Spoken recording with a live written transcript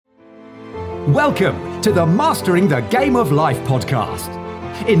Welcome to the Mastering the Game of Life podcast.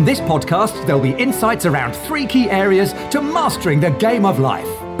 In this podcast, there'll be insights around 3 key areas to mastering the game of life: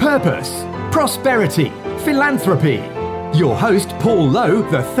 purpose, prosperity, philanthropy. Your host, Paul Lowe,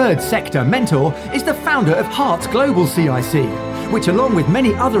 the third sector mentor, is the founder of Hearts Global CIC, which along with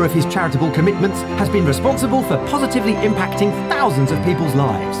many other of his charitable commitments has been responsible for positively impacting thousands of people's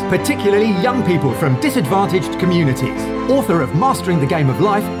lives, particularly young people from disadvantaged communities. Author of Mastering the Game of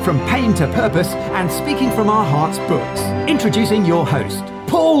Life, From Pain to Purpose, and Speaking from Our Hearts books. Introducing your host,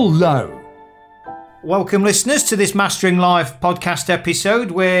 Paul Lowe. Welcome listeners to this Mastering Life podcast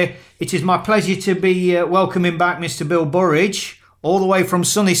episode, where it is my pleasure to be welcoming back Mr. Bill Burridge, all the way from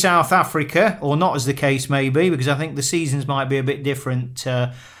sunny South Africa, or not as the case may be, because I think the seasons might be a bit different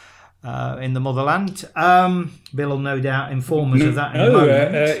in the motherland. Bill will no doubt inform us of that in a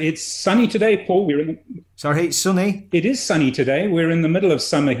moment. It's sunny today, Paul. Sorry, it's sunny? It is sunny today. We're in the middle of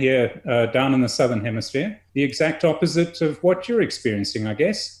summer here down in the Southern Hemisphere. The exact opposite of what you're experiencing, I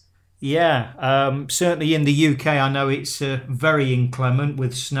guess. Yeah, certainly in the UK, I know it's very inclement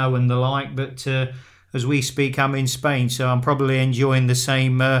with snow and the like, but as we speak, I'm in Spain, so I'm probably enjoying the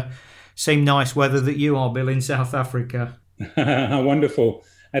same nice weather that you are, Bill, in South Africa. How wonderful.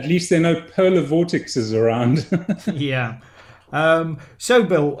 At least there are no polar vortexes around. Yeah. So,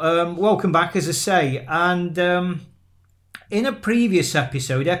 Bill, welcome back, as I say. And in a previous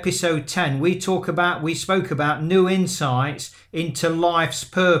episode, episode 10, we spoke about new insights into life's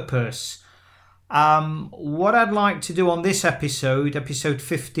purpose. What I'd like to do on this episode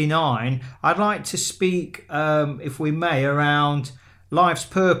 59, I'd like to speak, if we may, around life's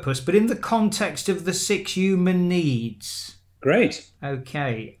purpose, but in the context of the 6 human needs. Great.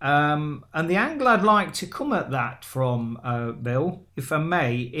 Okay. And the angle I'd like to come at that from, Bill, if I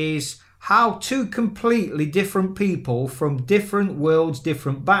may, is how 2 completely different people from different worlds,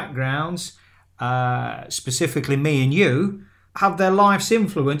 different backgrounds, specifically me and you, have their lives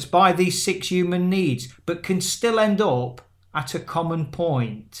influenced by these 6 human needs, but can still end up at a common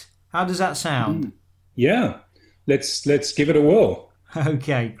point. How does that sound? Yeah. Let's give it a whirl.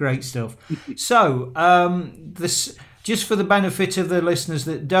 Okay, great stuff. So, just for the benefit of the listeners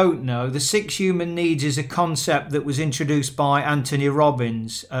that don't know, the 6 human needs is a concept that was introduced by Anthony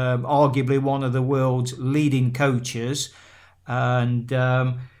Robbins, arguably one of the world's leading coaches. And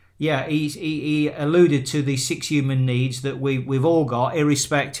he alluded to the 6 human needs that we've all got,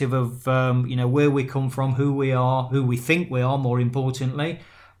 irrespective of where we come from, who we are, who we think we are, more importantly,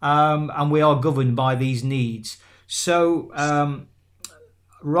 and we are governed by these needs. So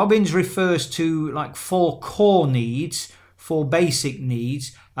Robbins refers to like 4 core needs, 4 basic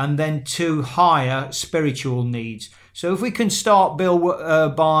needs, and then 2 higher spiritual needs. So if we can start, Bill,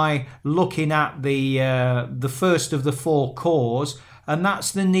 by looking at the first of the 4 cores, and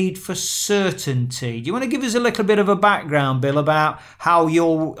that's the need for certainty. Do you want to give us a little bit of a background, Bill, about how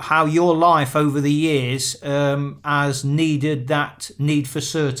your life over the years has needed that need for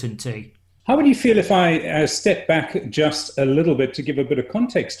certainty? How would you feel if I step back just a little bit to give a bit of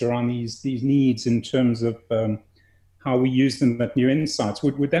context around these needs in terms of how we use them at New Insights?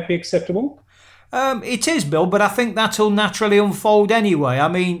 Would that be acceptable? It is, Bill, but I think that'll naturally unfold anyway. I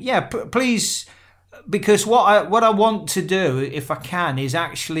mean, yeah, please, because what I want to do, if I can, is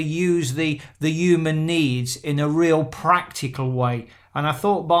actually use the human needs in a real practical way. And I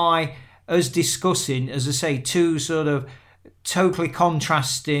thought by us discussing, as I say, 2 sort of totally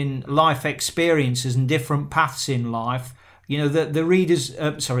contrasting life experiences and different paths in life, the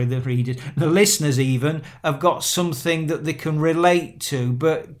listeners even have got something that they can relate to.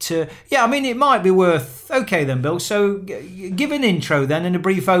 But it might be worth. Okay then, Bill, so give an intro then and a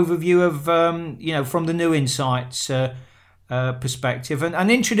brief overview of from the New Insights perspective,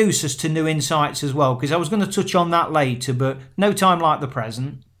 and introduce us to New Insights as well, because I was going to touch on that later, but no time like the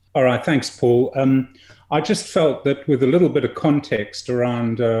present. All right, thanks, Paul. I just felt that with a little bit of context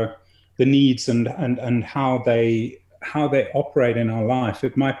around the needs and how they operate in our life,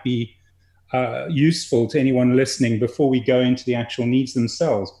 it might be useful to anyone listening before we go into the actual needs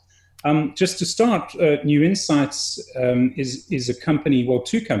themselves. Just to start, New Insights is a company, well,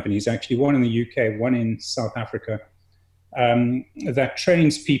 2 companies actually, one in the UK, one in South Africa, that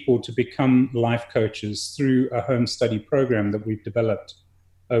trains people to become life coaches through a home study program that we've developed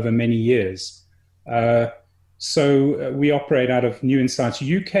over many years. So we operate out of New Insights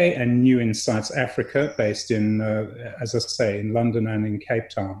UK and New Insights Africa, based in, as I say, in London and in Cape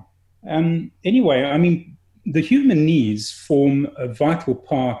Town. Anyway, I mean, the human needs form a vital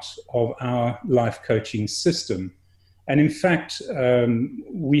part of our life coaching system. And in fact,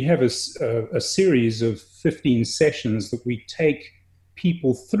 we have a series of 15 sessions that we take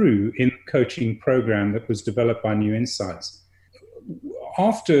people through in the coaching program that was developed by New Insights.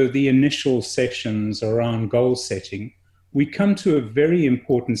 After the initial sessions around goal setting, we come to a very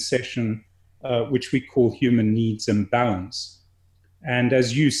important session which we call human needs and balance. And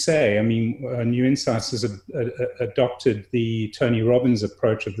as you say, I mean, New Insights has adopted the Tony Robbins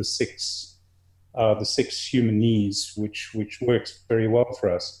approach of the six human needs, which works very well for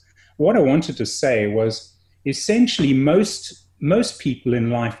us. What I wanted to say was, essentially, most people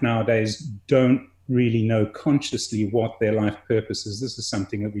in life nowadays don't really know consciously what their life purpose is. This is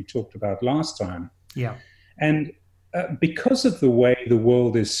something that we talked about last time. Yeah. And because of the way the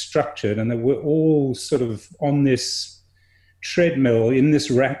world is structured, and that we're all sort of on this treadmill, in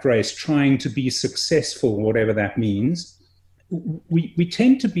this rat race, trying to be successful, whatever that means, we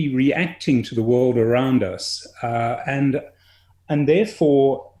tend to be reacting to the world around us, and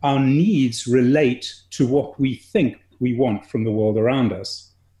therefore our needs relate to what we think we want from the world around us,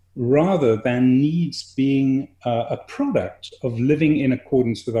 rather than needs being a product of living in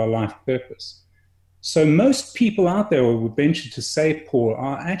accordance with our life purpose. So most people out there, I would venture to say, Paul,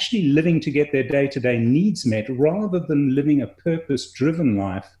 are actually living to get their day-to-day needs met, rather than living a purpose-driven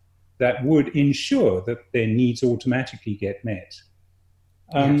life that would ensure that their needs automatically get met.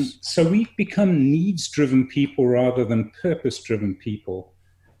 Yes. So we've become needs-driven people rather than purpose-driven people.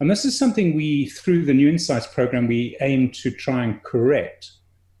 And this is something through the New Insights program, we aim to try and correct.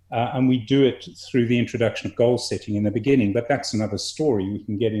 And we do it through the introduction of goal setting in the beginning, but that's another story we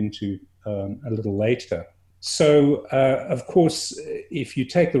can get into a little later. So, of course, if you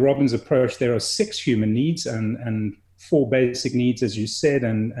take the Robbins approach, there are 6 human needs and 4 basic needs, as you said,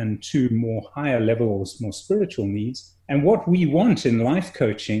 and 2 more higher levels, more spiritual needs. And what we want in life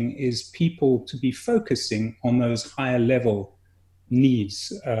coaching is people to be focusing on those higher level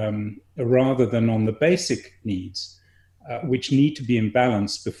needs rather than on the basic needs, which need to be in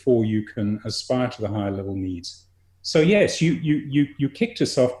balance before you can aspire to the higher level needs. So yes, you kicked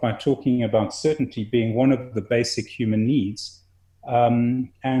us off by talking about certainty being one of the basic human needs, and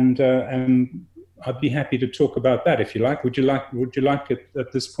I'd be happy to talk about that if you like. Would you like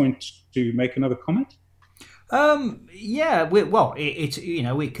at this point to make another comment? Yeah.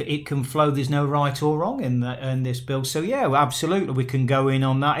 It can flow. There's no right or wrong in this, Bill. So yeah, absolutely, we can go in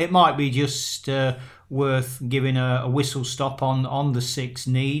on that. It might be just worth giving a whistle stop on the 6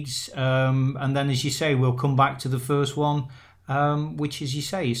 needs, and then, as you say, we'll come back to the first one, which, as you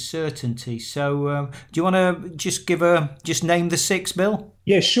say, is certainty. So do you want to just name the 6, Bill?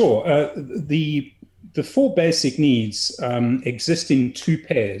 Yeah, sure. The 4 basic needs exist in 2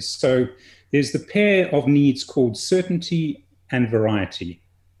 pairs. So there's the pair of needs called certainty and variety.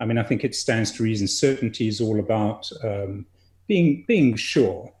 I mean, I think it stands to reason. Certainty is all about being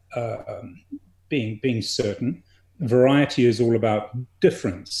sure, being certain. Variety is all about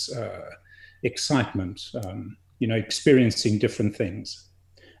difference, excitement, experiencing different things.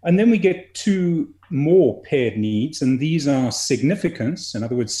 And then we get 2 more paired needs, and these are significance, in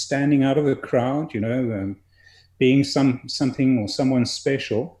other words, standing out of the crowd, being something or someone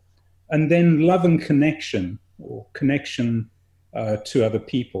special, and then love and connection, or connection to other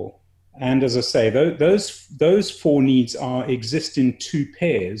people. And as I say, those 4 needs exist in 2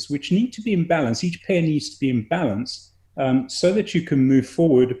 pairs, which need to be in balance. Each pair needs to be in balance so that you can move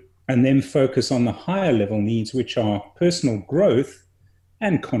forward and then focus on the higher level needs, which are personal growth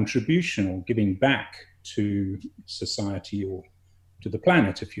and contribution, or giving back to society or to the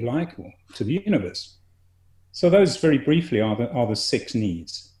planet, if you like, or to the universe. So those, very briefly, are the 6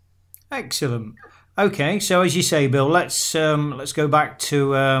 needs. Excellent. Okay, so as you say, Bill, let's go back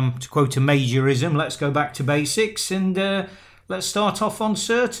to quote a majorism. Let's go back to basics, and let's start off on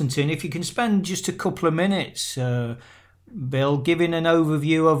certainty. And if you can spend just a couple of minutes, Bill, giving an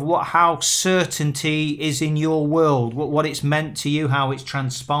overview of how certainty is in your world, what it's meant to you, how it's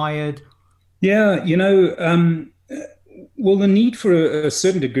transpired. Yeah, well, the need for a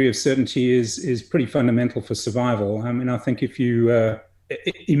certain degree of certainty is pretty fundamental for survival. I mean, I think if you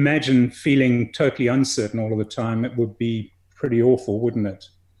imagine feeling totally uncertain all of the time, it would be pretty awful, wouldn't it?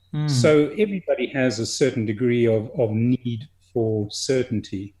 So everybody has a certain degree of need for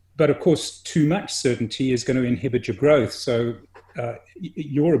certainty. But of course, too much certainty is going to inhibit your growth. So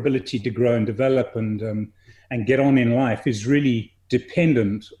your ability to grow and develop and get on in life is really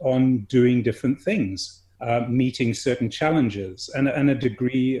dependent on doing different things, meeting certain challenges, and a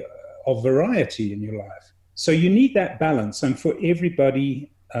degree of variety in your life. So you need that balance. And for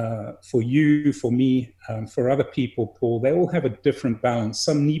everybody, for you, for me, for other people, Paul, they all have a different balance.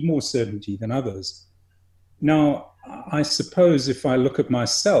 Some need more certainty than others. Now, I suppose if I look at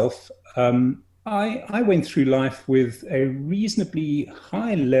myself, I went through life with a reasonably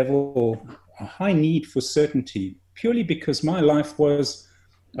high level, a high need for certainty, purely because my life was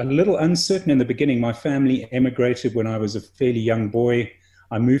a little uncertain in the beginning. My family emigrated when I was a fairly young boy.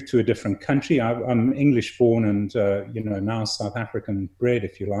 I moved to a different country. I'm English born and, now South African bred,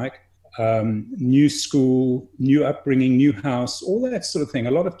 if you like. New school, new upbringing, new house, all that sort of thing.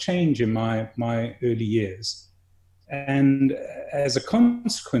 A lot of change in my early years. And as a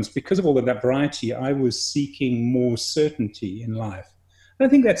consequence, because of all of that variety, I was seeking more certainty in life. And I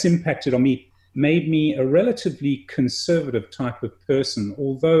think that's impacted on me, made me a relatively conservative type of person.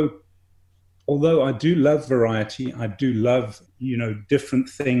 Although I do love variety, I do love, different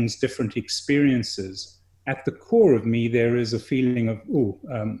things, different experiences. At the core of me, there is a feeling of,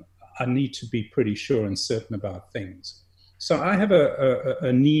 I need to be pretty sure and certain about things. So I have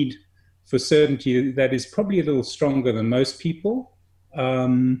a need for certainty that is probably a little stronger than most people,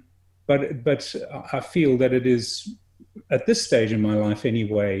 but I feel that it is, at this stage in my life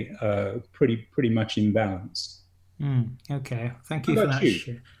anyway, pretty much in balance. Okay, thank you for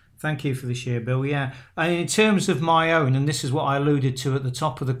that. Thank you for the share, Bill. Yeah, and in terms of my own, and this is what I alluded to at the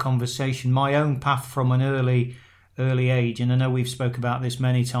top of the conversation, my own path from an early age, and I know we've spoke about this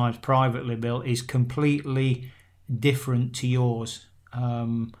many times privately, Bill, is completely different to yours.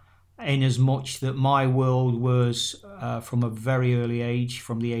 In as much that my world was from a very early age,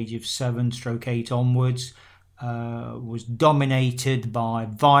 from the age of 7/8 onwards, was dominated by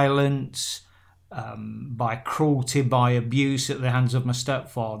violence, by cruelty, by abuse at the hands of my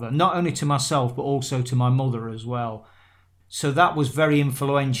stepfather, not only to myself but also to my mother as well. So that was very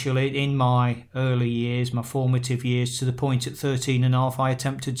influential in my early years, my formative years, to the point at 13 and a half I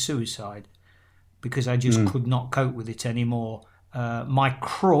attempted suicide because I just could not cope with it anymore. My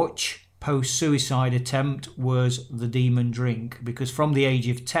crutch post-suicide attempt was the demon drink, because from the age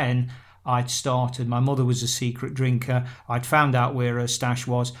of 10 I'd started. My mother was a secret drinker. I'd found out where her stash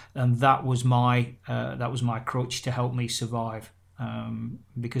was, and that was my crutch to help me survive,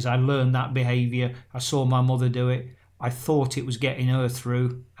 because I learned that behaviour. I saw my mother do it. I thought it was getting her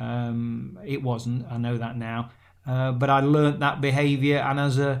through. It wasn't. I know that now. But I learned that behaviour, and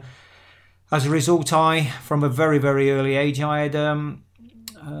as a result, from a very, very early age, I had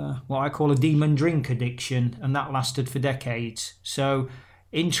what I call a demon drink addiction, and that lasted for decades. So,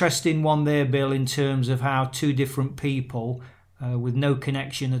 interesting one there, Bill, in terms of how two different people with no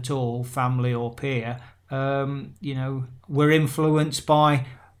connection at all, family or peer, were influenced by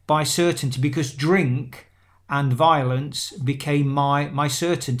certainty, because drink and violence became my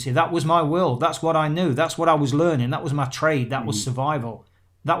certainty. That was my world. That's what I knew. That's what I was learning. That was my trade. That was survival.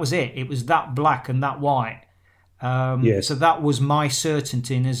 That was it. It was that black and that white. Yes. So that was my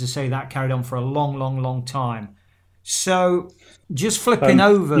certainty. And as I say, that carried on for a long, long, long time. So just flipping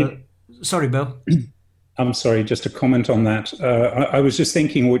over. Yeah. Sorry, Bill. I'm sorry, just a comment on that. I was just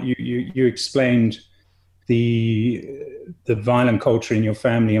thinking what you explained, the violent culture in your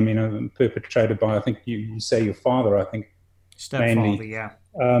family. I mean, perpetrated by, I think you say your father, I think. Stepfather, mainly. Yeah.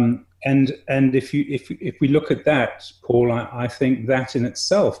 And if we look at that, Paul, I think that in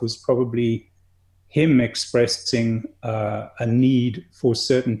itself was probably him expressing a need for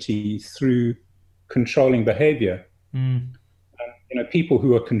certainty through controlling behavior. People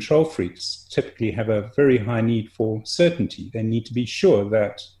who are control freaks typically have a very high need for certainty. They need to be sure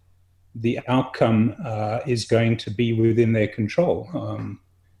that the outcome is going to be within their control.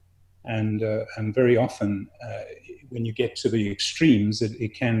 And very often, when you get to the extremes,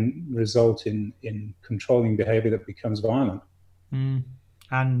 it can result in controlling behavior that becomes violent.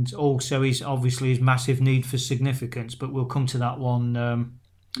 And also his massive need for significance, but we'll come to that one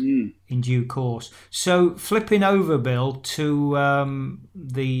in due course. So flipping over, Bill, to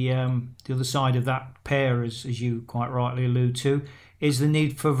the other side of that pair, as you quite rightly allude to, is the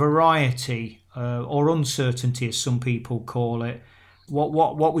need for variety or uncertainty, as some people call it.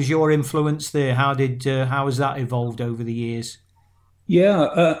 What was your influence there? How has that evolved over the years?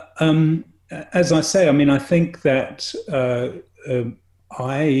 Yeah, as I say, I mean, I think that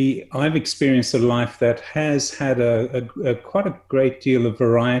I've experienced a life that has had a quite a great deal of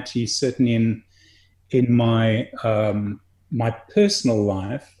variety, certainly in my my personal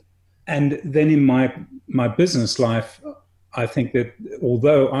life, and then in my business life. I think that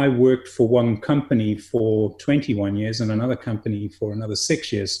although I worked for one company for 21 years and another company for another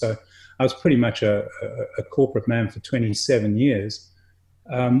 6 years, so I was pretty much a corporate man for 27 years.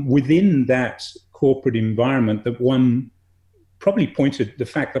 Within that corporate environment, that one probably pointed, the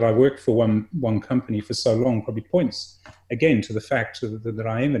fact that I worked for one company for so long probably points again to the fact that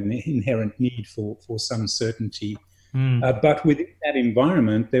I have an inherent need for some certainty But within that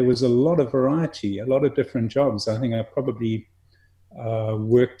environment, there was a lot of variety, a lot of different jobs. I think I probably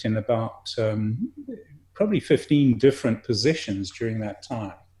worked in about probably 15 different positions during that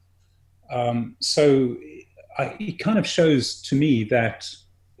time. So it kind of shows to me that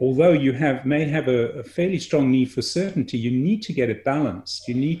although you may have a fairly strong need for certainty, you need to get it balanced.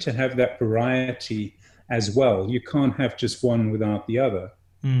 You need to have that variety as well. You can't have just one without the other.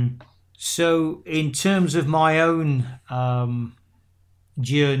 So in terms of my own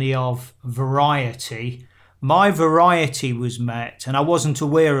journey of variety, my variety was met, and I wasn't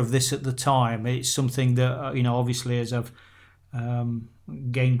aware of this at the time. It's something that, obviously as I've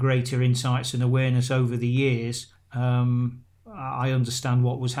gained greater insights and awareness over the years, I understand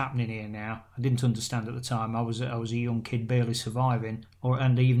what was happening here now. I didn't understand at the time. I was a young kid barely surviving,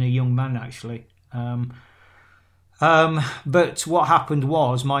 and even a young man actually. But what happened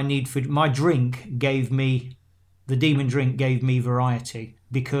was my drink gave me, the demon drink gave me variety,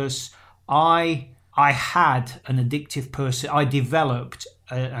 because I had an addictive I developed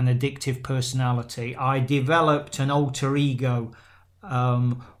an addictive personality. I developed an alter ego,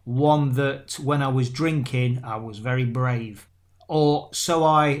 one that when I was drinking, I was very brave. Or so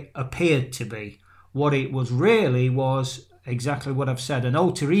I appeared to be. What it was really was exactly what I've said, an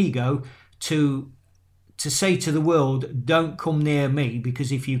alter ego to say to the world, don't come near me,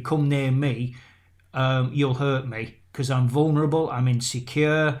 because if you come near me, you'll hurt me, because I'm vulnerable, I'm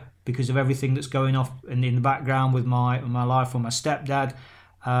insecure, because of everything that's going off in the background with my life with my stepdad.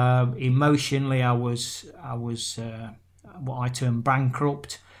 Emotionally, I was what I term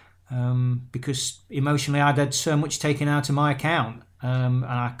bankrupt, because emotionally I'd had so much taken out of my account, and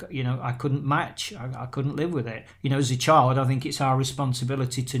I couldn't match. I couldn't live with it. As a child, I think it's our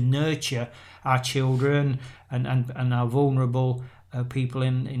responsibility to nurture our children and our vulnerable people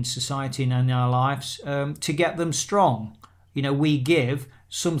in society and in our lives, to get them strong. We give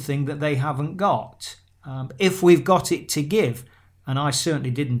something that they haven't got, if we've got it to give. And I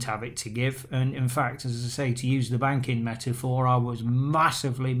certainly didn't have it to give. And in fact, as I say, to use the banking metaphor, I was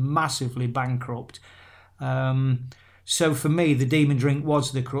massively, massively bankrupt. So for me, the demon drink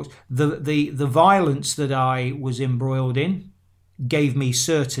was the crux. The violence that I was embroiled in gave me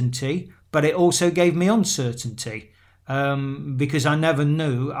certainty, but it also gave me uncertainty, because I never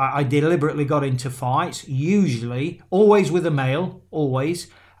knew. I deliberately got into fights, usually, always with a male, always,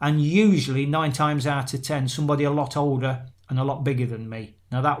 and usually 9 times out of 10, somebody a lot older and a lot bigger than me.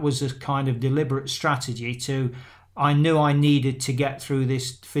 Now that was a kind of deliberate strategy I knew I needed to get through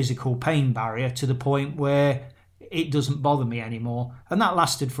this physical pain barrier to the point where it doesn't bother me anymore. And that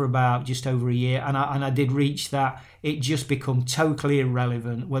lasted for about just over a year. And I did reach that. It just become totally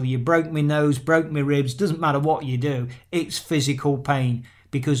irrelevant. Whether you broke my nose, broke my ribs, doesn't matter what you do. It's physical pain,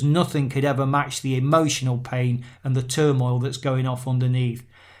 because nothing could ever match the emotional pain and the turmoil that's going off underneath.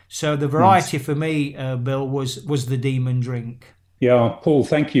 So the variety for me, Bill, was the demon drink. Yeah, Paul,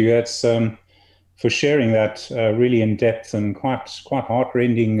 thank you. That's for sharing that really in depth and quite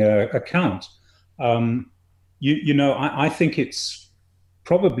heartrending account. I think it's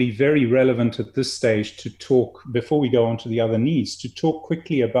probably very relevant at this stage to talk, before we go on to the other needs, to talk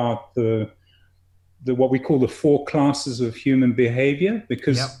quickly about the what we call the 4 classes of human behavior,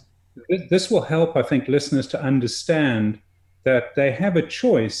 because this will help, I think, listeners to understand that they have a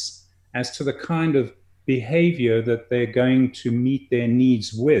choice as to the kind of behavior that they're going to meet their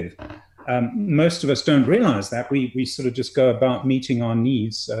needs with. Most of us don't realize that. We sort of just go about meeting our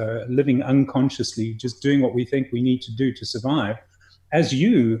needs, living unconsciously, just doing what we think we need to do to survive, as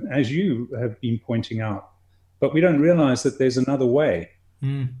you have been pointing out. But we don't realize that there's another way.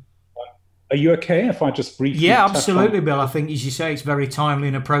 Are you okay if I just briefly? Yeah, absolutely, Bill. I think, as you say, it's very timely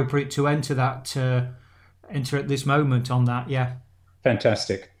and appropriate to enter at this moment on that. Yeah.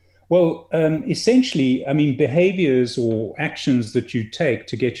 Fantastic. Well, essentially, I mean, behaviors or actions that you take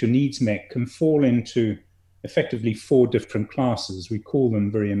to get your needs met can fall into effectively 4 different classes. We call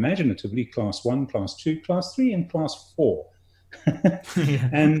them very imaginatively class 1, class 2, class 3, and class 4.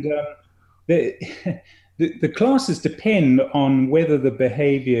 And the classes depend on whether the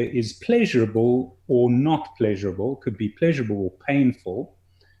behavior is pleasurable or not pleasurable, could be pleasurable or painful,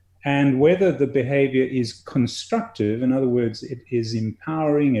 and whether the behavior is constructive, in other words, it is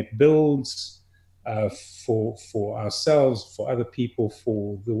empowering, it builds for ourselves, for other people,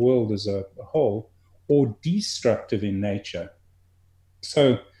 for the world as a whole, or destructive in nature.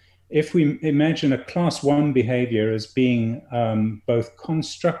 So if we imagine a class 1 behavior as being both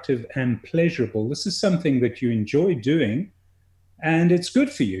constructive and pleasurable, this is something that you enjoy doing, and it's good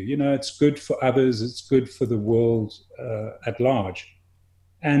for you. It's good for others, it's good for the world at large.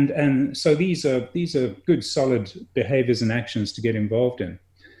 And so these are good, solid behaviors and actions to get involved in.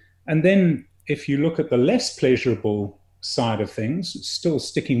 And then if you look at the less pleasurable side of things, still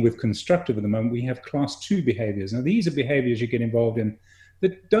sticking with constructive at the moment, we have class 2 behaviors. Now, these are behaviors you get involved in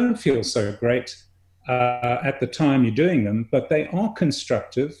that don't feel so great at the time you're doing them, but they are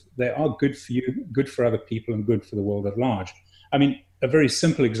constructive, they are good for you, good for other people, and good for the world at large. I mean, a very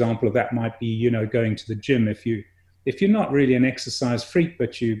simple example of that might be, going to the gym. If you're not really an exercise freak,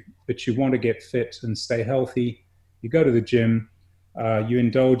 but you want to get fit and stay healthy, you go to the gym, you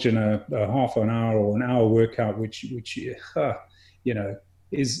indulge in a half an hour or an hour workout, which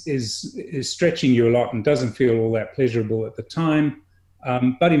is stretching you a lot and doesn't feel all that pleasurable at the time.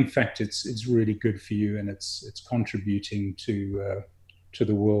 But in fact, it's really good for you, and it's contributing to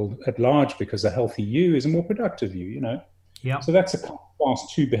the world at large, because a healthy you is a more productive you. Yeah. So that's a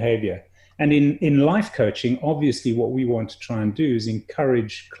class 2 behavior. And in life coaching, obviously, what we want to try and do is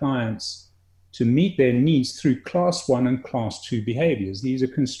encourage clients to meet their needs through class 1 and class 2 behaviors. These are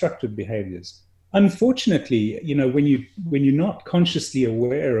constructive behaviors. Unfortunately, when you're not consciously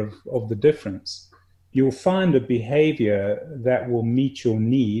aware of the difference, you'll find a behavior that will meet your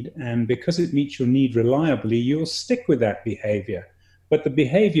need, and because it meets your need reliably, you'll stick with that behavior. But the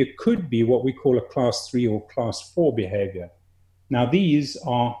behavior could be what we call a class 3 or class 4 behavior. Now, these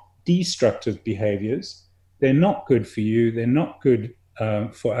are destructive behaviors. They're not good for you. They're not good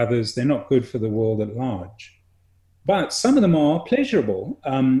for others. They're not good for the world at large. But some of them are pleasurable.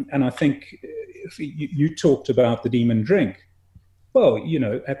 And I think if you talked about the demon drink. Well,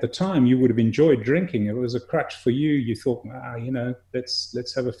 at the time you would have enjoyed drinking. It was a crutch for you. You thought,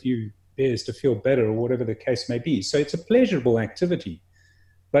 let's have a few beers to feel better, or whatever the case may be. So it's a pleasurable activity.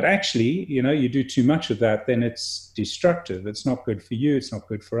 But actually, you do too much of that, then it's destructive. It's not good for you. It's not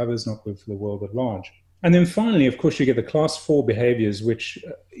good for others, not good for the world at large. And then finally, of course, you get the class 4 behaviors, which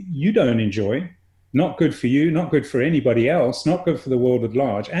you don't enjoy, not good for you, not good for anybody else, not good for the world at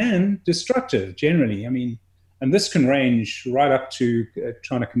large, and destructive generally. I mean, and this can range right up to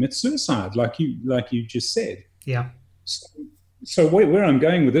trying to commit suicide, like you just said. Yeah. So where I'm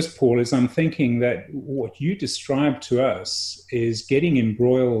going with this, Paul, is I'm thinking that what you described to us is getting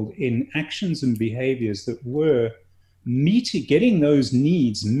embroiled in actions and behaviors that were getting those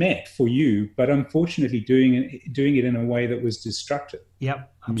needs met for you, but unfortunately doing it in a way that was destructive.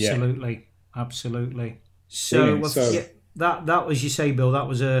 Yep, absolutely. Yeah. Absolutely. So that was, you say, Bill, that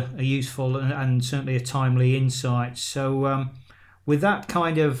was a useful and certainly a timely insight. So with that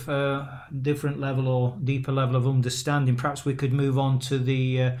kind of different level or deeper level of understanding, perhaps we could move on to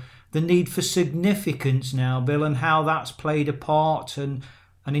the need for significance now, Bill, and how that's played a part and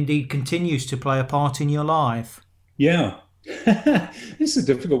indeed continues to play a part in your life. Yeah. This is a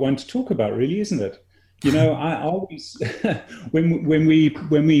difficult one to talk about, really, isn't it? I always, when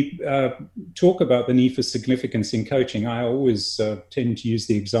we talk about the need for significance in coaching, I always tend to use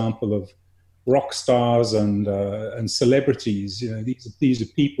the example of rock stars and celebrities. These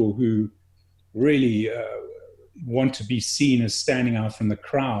are people who really want to be seen as standing out from the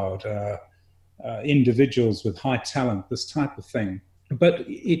crowd, individuals with high talent, this type of thing. But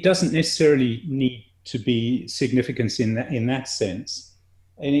it doesn't necessarily need to be significance in that sense.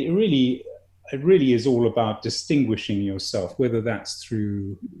 And it really is all about distinguishing yourself, whether that's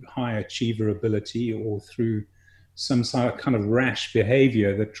through high achiever ability or through some sort of kind of rash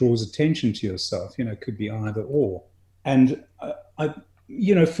behavior that draws attention to yourself. It could be either or. And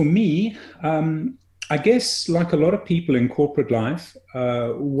for me, I guess like a lot of people in corporate life,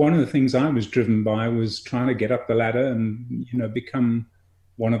 one of the things I was driven by was trying to get up the ladder and, become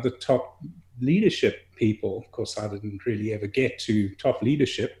one of the top leadership people. Of course, I didn't really ever get to top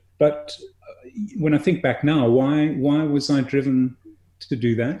leadership, but when I think back now, why was I driven to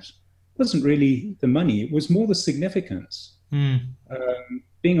do that? It wasn't really the money. It was more the significance.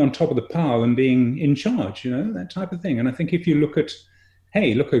 Being on top of the pile and being in charge, that type of thing. And I think if you look at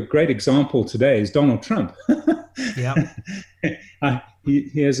a great example today is Donald Trump. Yeah.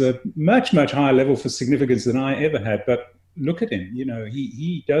 He has a much, much higher level for significance than I ever had. But look at him,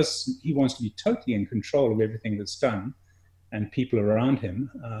 he wants to be totally in control of everything that's done and people around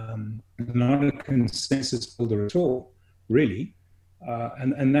him. Not a consensus builder at all, really.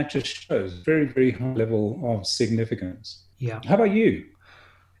 And that just shows very, very high level of significance. Yeah. How about you?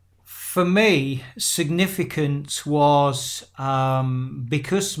 For me, significance was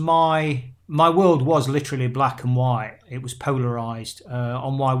because my world was literally black and white. It was polarized.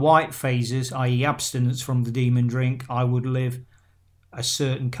 On my white phases, i.e. abstinence from the demon drink, I would live a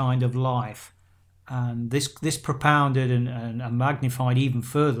certain kind of life. And this propounded and magnified even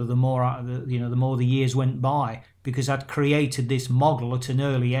further the more the more the years went by, because I'd created this model at an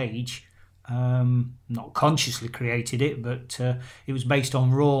early age, not consciously created it, but it was based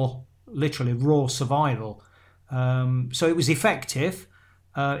on literally raw survival. So it was effective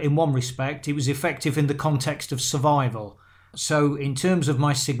in one respect. It was effective in the context of survival. So in terms of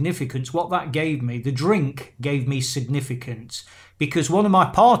my significance, what that gave me, the drink gave me significance, because one of my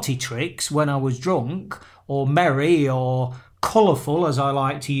party tricks when I was drunk or merry or colourful, as I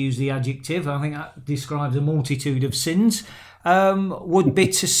like to use the adjective, I think that describes a multitude of sins, would be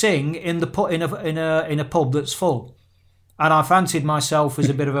to sing in a pub that's full. And I fancied myself as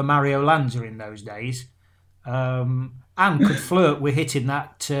a bit of a Mario Lanza in those days, and could flirt with hitting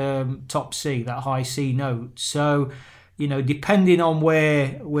that top C, that high C note. So, depending on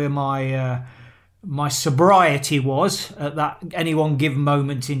where my sobriety was at any one given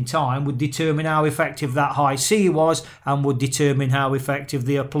moment in time would determine how effective that high C was, and would determine how effective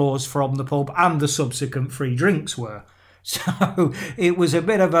the applause from the pub and the subsequent free drinks were. So it was a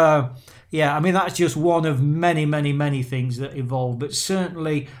bit of that's just one of many, many, many things that evolved. But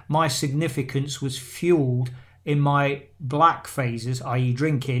certainly my significance was fueled in my black phases, i.e.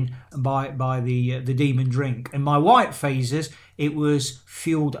 drinking, by the demon drink. In my white phases, it was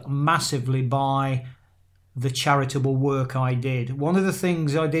fueled massively by the charitable work I did. One of the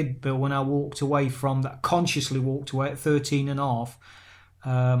things I did, Bill, when I walked away from that, consciously walked away at 13 and a half,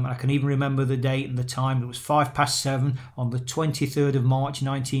 I can even remember the date and the time. It was 7:05 on the 23rd of March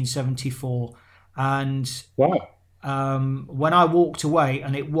 1974. And wow. When I walked away,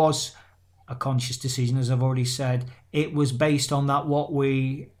 and it was a conscious decision, as I've already said, it was based on that what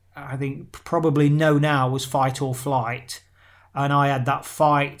we, I think, probably know now was fight or flight. And I had that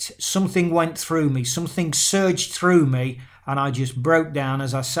fight. Something went through me, something surged through me, and I just broke down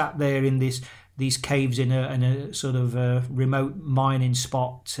as I sat there in these caves in a sort of remote mining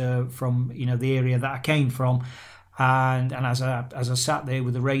spot from the area that I came from. And as I sat there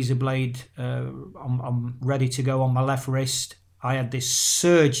with a razor blade, I'm ready to go on my left wrist, I had this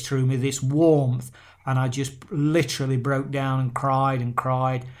surge through me, this warmth, and I just literally broke down and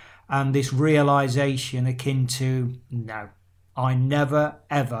cried, and this realization akin to, no, I never,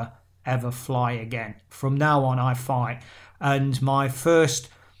 ever, ever fly again. From now on, I fight. And my first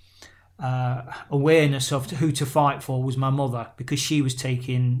awareness of who to fight for was my mother, because she was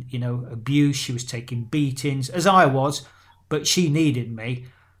taking, abuse, she was taking beatings, as I was, but she needed me.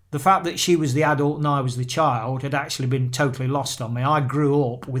 The fact that she was the adult and I was the child had actually been totally lost on me. I grew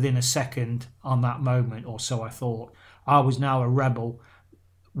up within a second on that moment, or so I thought. I was now a rebel,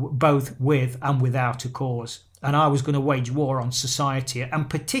 both with and without a cause. And I was going to wage war on society, and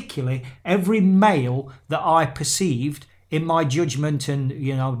particularly every male that I perceived in my judgment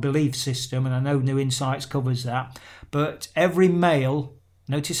and belief system, and I know New Insights covers that, but every male,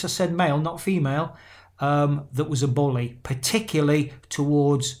 notice I said male, not female, that was a bully, particularly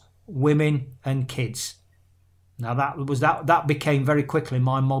towards women and kids. Now that became very quickly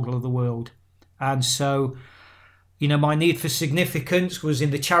my model of the world. And so, my need for significance was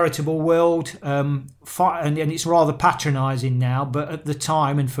in the charitable world, and it's rather patronising now, but at the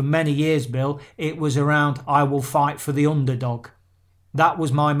time, and for many years, Bill, it was around, I will fight for the underdog. That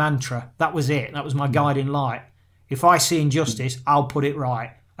was my mantra. That was it. That was my guiding light. If I see injustice, I'll put it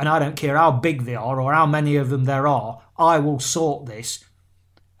right. And I don't care how big they are or how many of them there are, I will sort this.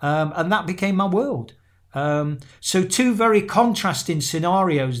 And that became my world. So two very contrasting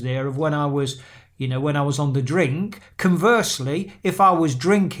scenarios there of when I was on the drink. Conversely, if I was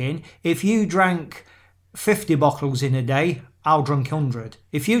drinking, if you drank 50 bottles in a day, I'll drink 100.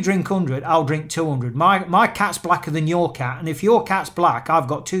 If you drink 100, I'll drink 200. My cat's blacker than your cat, and if your cat's black, I've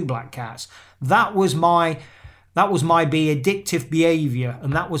got 2 black cats. That was my addictive behaviour,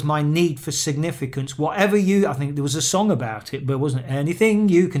 and that was my need for significance. I think there was a song about it, but wasn't it? Anything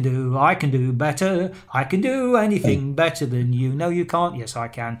you can do, I can do better. I can do anything better than you. No, you can't. Yes, I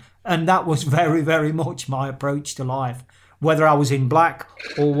can. And that was very, very much my approach to life, whether I was in black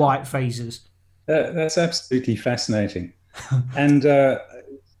or white phases. That's absolutely fascinating. And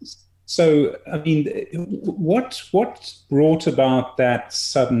so, I mean, what brought about that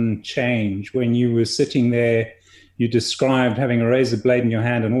sudden change when you were sitting there? You described having a razor blade in your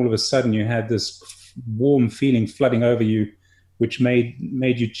hand, and all of a sudden you had this warm feeling flooding over you, which made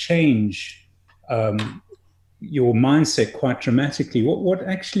you change your mindset quite dramatically. What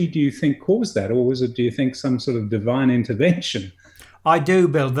actually do you think caused that? Or was it, do you think, some sort of divine intervention? I do,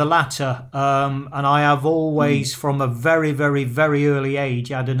 Bill, the latter. And I have always, from a very, very, very early age,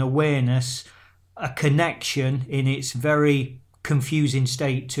 had an awareness, a connection in its very confusing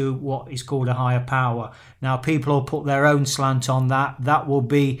state to what is called a higher power. Now, people will put their own slant on that. That will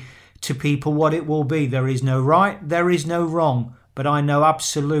be to people what it will be. There is no right, there is no wrong. But I know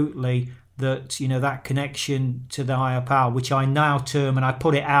absolutely that, that connection to the higher power, which I now term, and I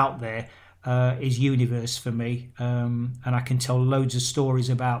put it out there, is universe for me. And I can tell loads of stories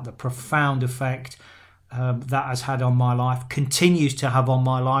about the profound effect that has had on my life, continues to have on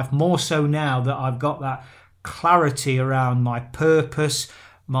my life, more so now that I've got that clarity around my purpose,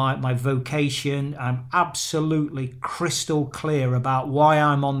 my vocation. I'm absolutely crystal clear about why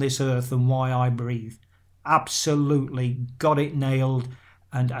I'm on this earth and why I breathe. Absolutely got it nailed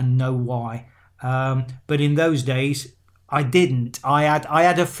and know why. But in those days, I didn't. I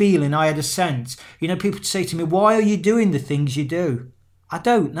had a feeling, I had a sense. People say to me, why are you doing the things you do? I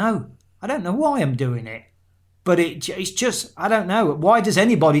don't know. I don't know why I'm doing it. But it's just, I don't know. Why does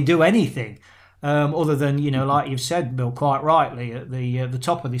anybody do anything? Other than, like you've said, Bill, quite rightly at the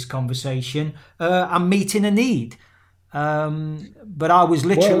top of this conversation, I'm meeting a need. But I was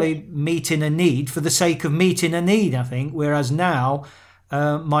literally meeting a need for the sake of meeting a need, I think. Whereas now,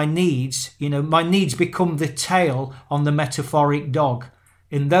 my needs become the tail on the metaphoric dog.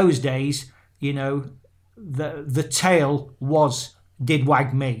 In those days, the tail did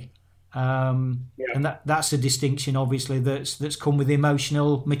wag me. And that's a distinction, obviously, that's come with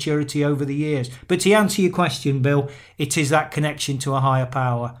emotional maturity over the years. But to answer your question, Bill, it is that connection to a higher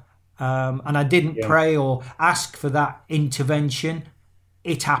power. And I didn't pray or ask for that intervention.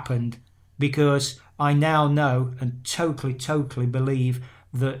 It happened because I now know and totally believe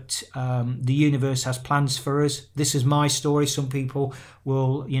that the universe has plans for us. This is my story. Some people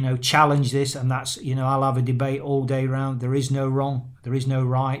will, challenge this, and that's, I'll have a debate all day round. There is no wrong. There is no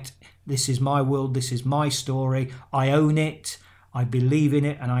right. This is my world. This is my story. I own it. I believe in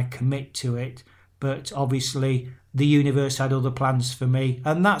it, and I commit to it. But obviously, the universe had other plans for me,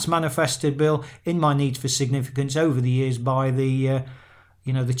 and that's manifested, Bill, in my need for significance over the years by the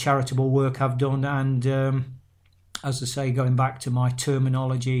charitable work I've done, and as I say, going back to my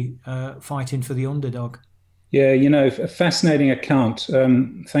terminology, fighting for the underdog. Yeah, a fascinating account.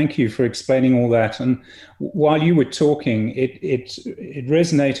 Thank you for explaining all that. And while you were talking, it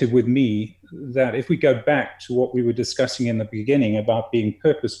resonated with me that if we go back to what we were discussing in the beginning about being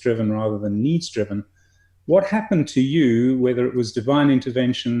purpose-driven rather than needs-driven, what happened to you, whether it was divine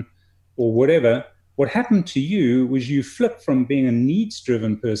intervention or whatever, what happened to you was you flipped from being a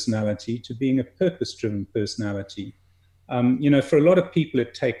needs-driven personality to being a purpose-driven personality. For a lot of people,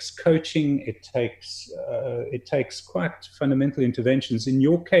 it takes coaching. It takes quite fundamental interventions. In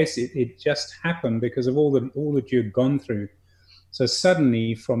your case, it just happened because of all that you'd gone through. So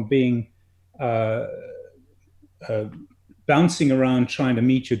suddenly, from being bouncing around trying to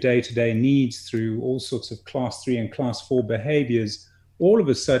meet your day-to-day needs through all sorts of class 3 and class 4 behaviors, all of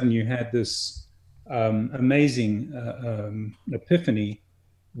a sudden you had this amazing epiphany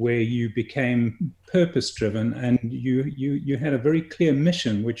where you became purpose-driven, and you had a very clear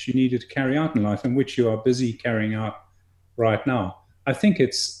mission which you needed to carry out in life, and which you are busy carrying out right now. I think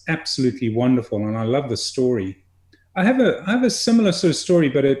it's absolutely wonderful, and I love the story. I have a similar sort of story,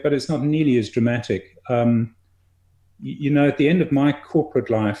 but it's not nearly as dramatic. At the end of my corporate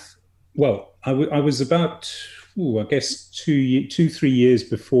life, I was about, I guess 2-3 years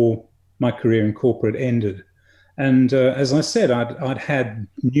before my career in corporate ended. And as I said, I'd had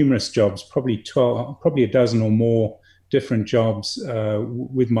numerous jobs, probably a dozen or more different jobs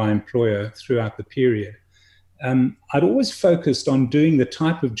with my employer throughout the period. I'd always focused on doing the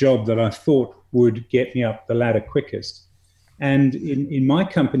type of job that I thought would get me up the ladder quickest. And in my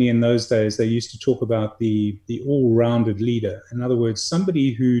company in those days, they used to talk about the all-rounded leader. In other words,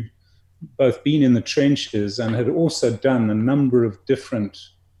 somebody who'd both been in the trenches and had also done a number of different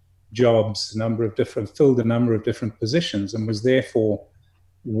jobs, filled a number of different positions, and was therefore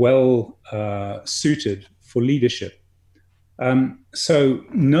well suited for leadership. So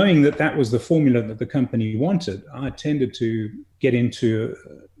knowing that was the formula that the company wanted, I tended to get into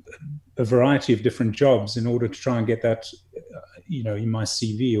a variety of different jobs in order to try and get that, in my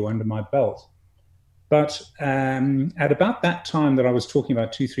CV or under my belt. But at about that time that I was talking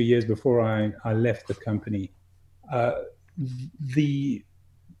about, 2-3 years before I left the company,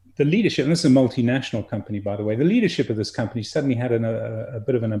 the leadership, and this is a multinational company, by the way, the leadership of this company suddenly had a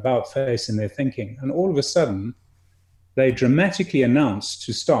bit of an about face in their thinking. And all of a sudden, they dramatically announced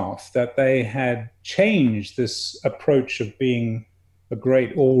to staff that they had changed this approach of being a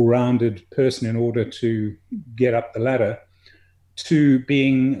great all-rounded person in order to get up the ladder to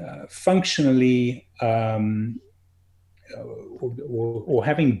being functionally or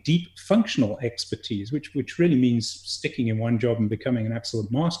having deep functional expertise, which really means sticking in one job and becoming an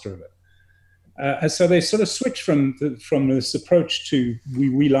absolute master of it. And so they sort of switched from this approach to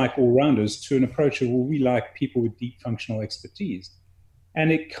we like all-rounders to an approach of, well, we like people with deep functional expertise.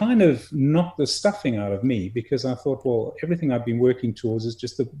 And it kind of knocked the stuffing out of me, because I thought, well, everything I've been working towards is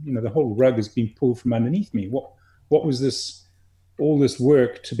just the whole rug has been pulled from underneath me. What was all this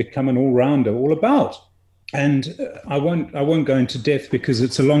work to become an all-rounder all about? And I won't go into depth because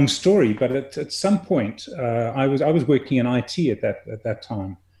it's a long story. But at some point, I was working in IT at that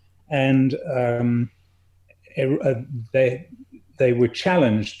time. And they were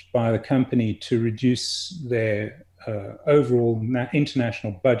challenged by the company to reduce their overall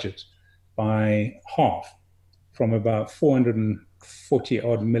international budget by half, from about $440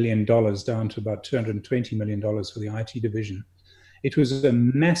 odd million down to about $220 million for the IT division. It was a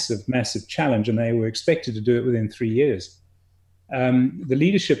massive, massive challenge, and they were expected to do it within 3 years. The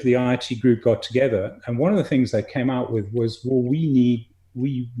leadership of the IT group got together, and one of the things they came out with was, well, we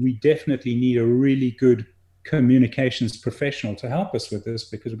definitely need a really good communications professional to help us with this,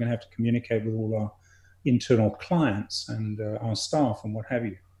 because we're going to have to communicate with all our internal clients and our staff and what have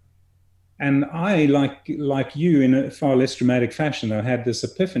you. And I, like you, in a far less dramatic fashion, I had this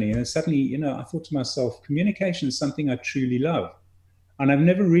epiphany, and suddenly, I thought to myself, communication is something I truly love. And I've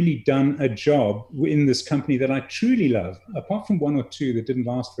never really done a job in this company that I truly love, apart from one or two that didn't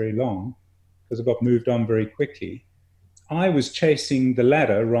last very long because I got moved on very quickly. I was chasing the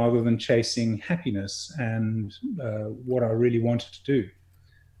ladder rather than chasing happiness and what I really wanted to do.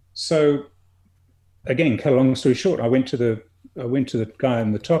 So, again, cut a long story short, I went to the guy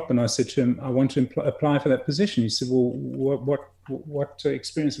on the top and I said to him, I want to apply for that position. He said, well, what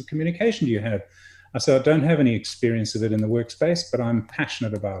experience of communication do you have? I said, I don't have any experience of it in the workspace, but I'm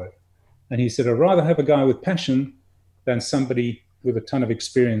passionate about it. And he said, I'd rather have a guy with passion than somebody with a ton of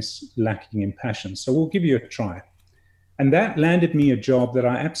experience lacking in passion. So we'll give you a try. And that landed me a job that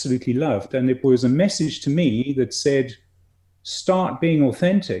I absolutely loved. And it was a message to me that said, start being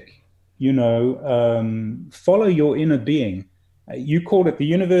authentic, follow your inner being. You called it the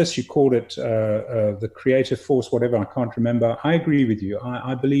universe, you called it the creative force, whatever, I can't remember. I agree with you.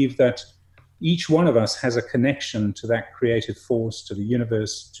 I believe that each one of us has a connection to that creative force, to the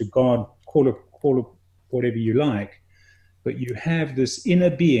universe, to God, call it whatever you like. But you have this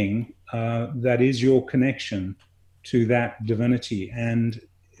inner being that is your connection to that divinity. And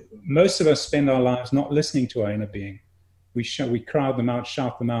most of us spend our lives not listening to our inner being. We crowd them out,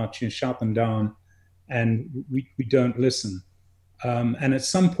 shout them out, shout them down, and we don't listen. And at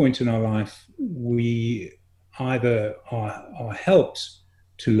some point in our life, we either are helped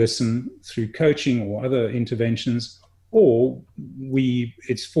to listen through coaching or other interventions, or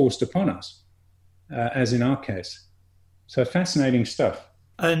it's forced upon us, as in our case. So fascinating stuff.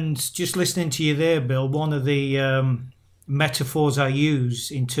 And just listening to you there, Bill, one of the metaphors I use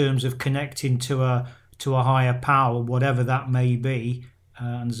in terms of connecting to a higher power, whatever that may be,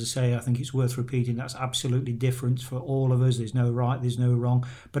 and as I say, I think it's worth repeating, that's absolutely different for all of us. There's no right, there's no wrong.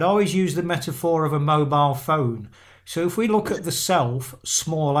 But I always use the metaphor of a mobile phone. So if we look at the self,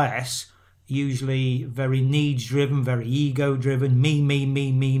 small s, usually very needs-driven, very ego-driven,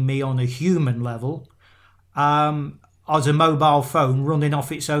 me on a human level, as a mobile phone running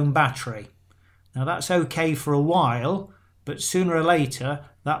off its own battery. Now that's okay for a while, but sooner or later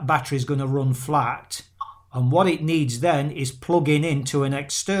that battery is going to run flat, and what it needs then is plugging into an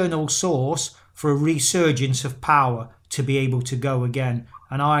external source for a resurgence of power to be able to go again.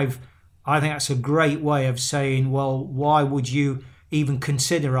 And I think that's a great way of saying, well, why would you even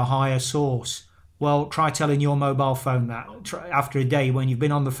consider a higher source? Well, try telling your mobile phone that after a day when you've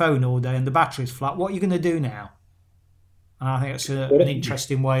been on the phone all day and the battery's flat. What are you going to do now? And I think it's an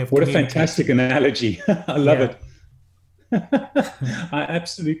interesting way of communicating. What a fantastic analogy. I love it. I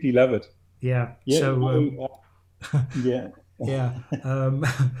absolutely love it. Yeah.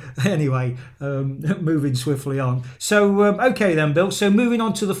 Anyway, moving swiftly on. So, okay then, Bill. So moving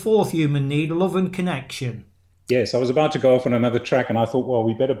on to the fourth human need, love and connection. Yes, I was about to go off on another track and I thought, well,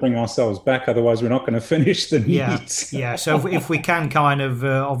 we better bring ourselves back. Otherwise, we're not going to finish the needs. Yeah. So if we can kind of,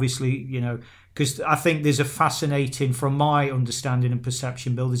 obviously, because I think there's a fascinating, from my understanding and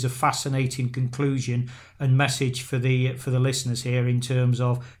perception, Bill, there's a fascinating conclusion and message for the listeners here in terms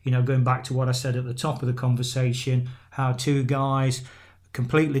of, going back to what I said at the top of the conversation, how two guys,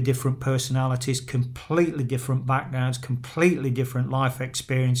 completely different personalities, completely different backgrounds, completely different life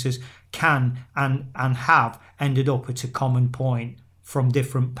experiences can and have ended up at a common point from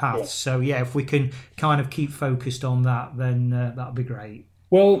different paths. So, if we can kind of keep focused on that, then that'd be great.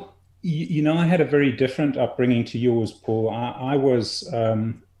 Well, I had a very different upbringing to yours, Paul. I was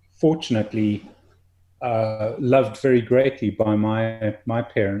fortunately loved very greatly by my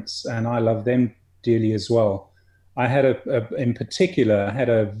parents, and I love them dearly as well. I had in particular, I had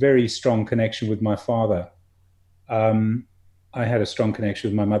a very strong connection with my father. I had a strong connection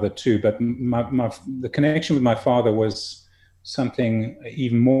with my mother too, but the connection with my father was something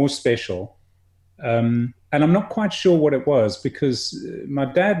even more special. And I'm not quite sure what it was, because my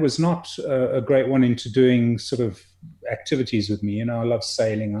dad was not a great one into doing sort of activities with me. I love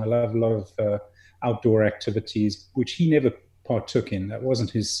sailing. I love a lot of outdoor activities, which he never partook in. That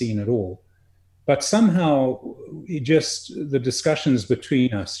wasn't his scene at all. But somehow the discussions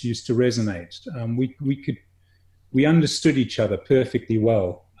between us used to resonate. We understood each other perfectly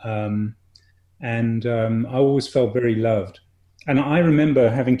well. And I always felt very loved. And I remember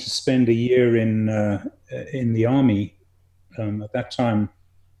having to spend a year in the army. At that time,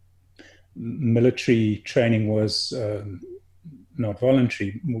 military training was not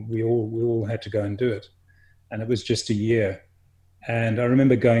voluntary. We all had to go and do it, and it was just a year. And I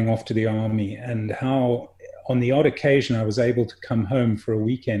remember going off to the army, and how on the odd occasion I was able to come home for a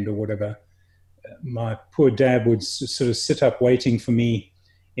weekend or whatever. My poor dad would sort of sit up waiting for me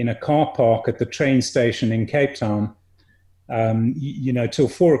in a car park at the train station in Cape Town. Till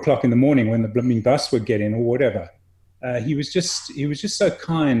 4:00 in the morning when the blooming bus would get in or whatever. He was just so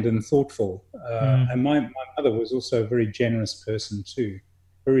kind and thoughtful. And my mother was also a very generous person too,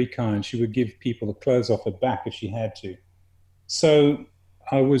 very kind. She would give people the clothes off her back if she had to. So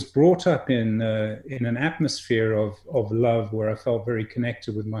I was brought up in an atmosphere of love, where I felt very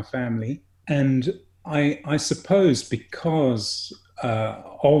connected with my family. And I suppose because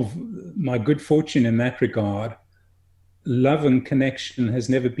of my good fortune in that regard, love and connection has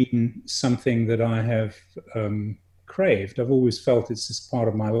never been something that I have craved. I've always felt it's just part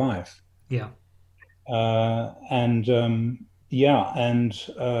of my life. Yeah. I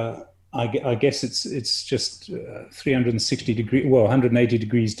guess it's just 360 degrees, 180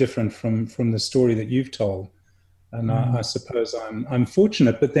 degrees different from the story that you've told. And I suppose I'm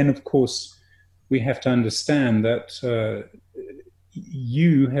fortunate, but then of course we have to understand that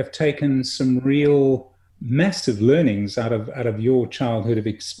you have taken some real massive learnings out of your childhood of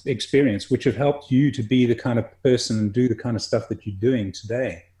experience, which have helped you to be the kind of person and do the kind of stuff that you're doing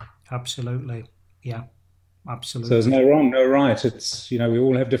today. Absolutely. Yeah, absolutely. So there's no wrong, no right. It's, we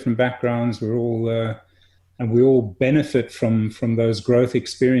all have different backgrounds. We're all, and we all benefit from those growth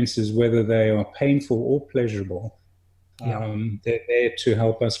experiences, whether they are painful or pleasurable. Yeah. They're there to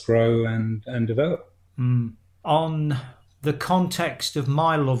help us grow and develop. On the context of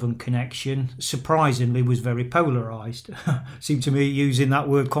my love and connection, surprisingly, was very polarised. Seem to me using that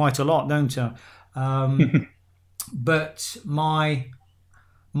word quite a lot, don't I? But my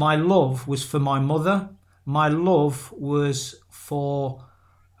love was for my mother. My love was for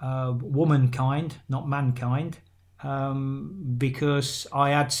womankind, not mankind, because I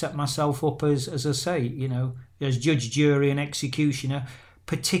had set myself up as I say, as judge, jury and executioner,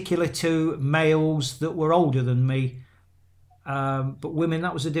 particular to males that were older than me. But women,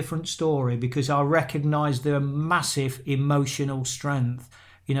 that was a different story, because I recognised their massive emotional strength.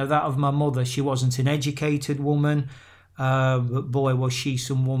 That of my mother. She wasn't an educated woman, but boy, was she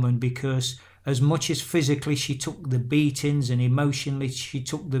some woman, because as much as physically she took the beatings and emotionally she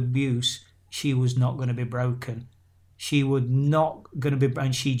took the abuse, she was not going to be broken. She would not going to be,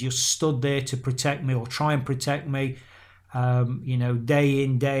 and she just stood there to protect me, or try and protect me, day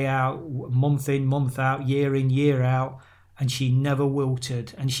in, day out, month in, month out, year in, year out. And she never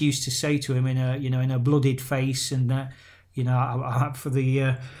wilted. And she used to say to him in a bloodied face, and for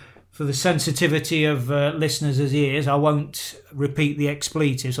the sensitivity of listeners' ears, I won't repeat the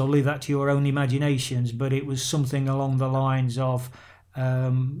expletives. I'll leave that to your own imaginations. But it was something along the lines of,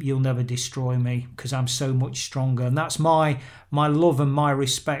 "You'll never destroy me because I'm so much stronger." And that's my love and my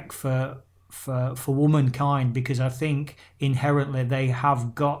respect for womankind, because I think inherently they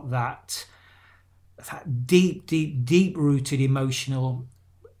have got that deep rooted emotional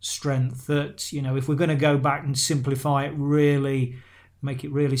strength that, if we're going to go back and simplify it, really make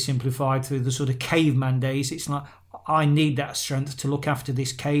it really simplified through the sort of caveman days, it's like, I need that strength to look after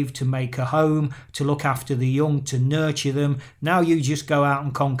this cave, to make a home, to look after the young, to nurture them. Now you just go out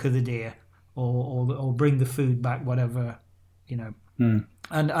and conquer the deer or bring the food back, whatever,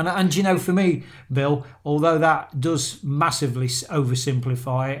 And for me, Bill, although that does massively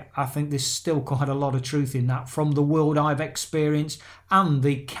oversimplify, I think there's still quite a lot of truth in that from the world I've experienced and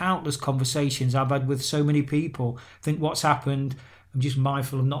the countless conversations I've had with so many people. I think what's happened I'm just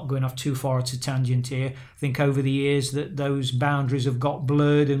mindful of not going off too far at a tangent here. I think over the years that those boundaries have got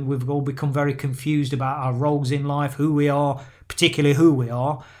blurred and we've all become very confused about our roles in life, who we are, particularly who we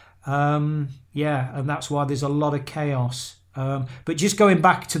are. And that's why there's a lot of chaos. But just going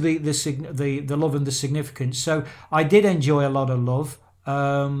back to the love and the significance. So I did enjoy a lot of love,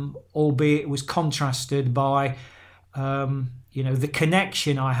 albeit it was contrasted by the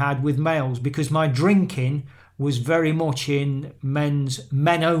connection I had with males, because my drinking was very much in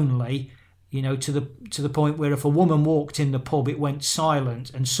men only, to the point where if a woman walked in the pub, it went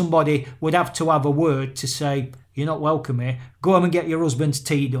silent and somebody would have to have a word to say, "You're not welcome here. Go home and get your husband's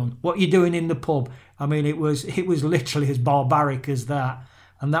tea done. What are you doing in the pub?" I mean, it was literally as barbaric as that.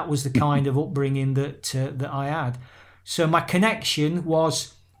 And that was the kind of upbringing that I had. So my connection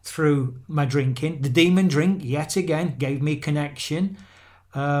was through my drinking. The demon drink, yet again, gave me connection.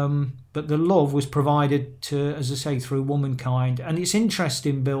 But the love was provided to, as I say, through womankind. And it's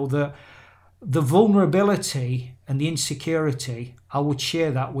interesting, Bill, that the vulnerability and the insecurity, I would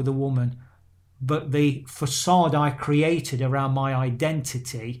share that with a woman. But the facade I created around my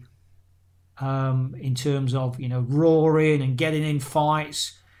identity, in terms of, roaring and getting in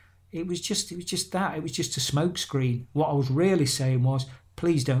fights, it was just that. It was just a smokescreen. What I was really saying was,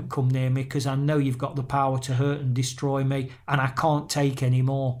 please don't come near me, because I know you've got the power to hurt and destroy me, and I can't take any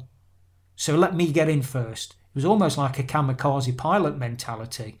more. So let me get in first. It was almost like a kamikaze pilot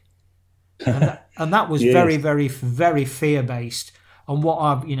mentality. And that was yes. Very, very, very fear-based. And what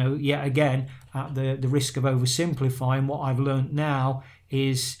I've, yet again, at the risk of oversimplifying, what I've learned now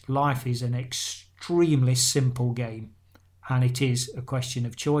is life is an extremely simple game. And it is a question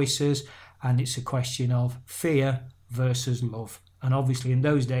of choices, and it's a question of fear versus love. And obviously in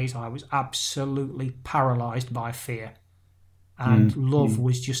those days, I was absolutely paralysed by fear. And love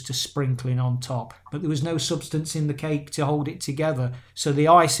was just a sprinkling on top. But there was no substance in the cake to hold it together. So the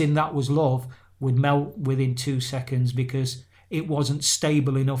icing that was love would melt within 2 seconds because it wasn't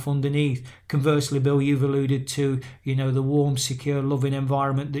stable enough underneath. Conversely, Bill, you've alluded to, the warm, secure, loving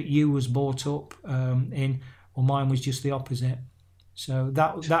environment that you was brought up in. Well, mine was just the opposite. So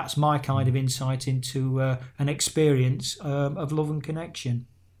that's my kind of insight into an experience of love and connection.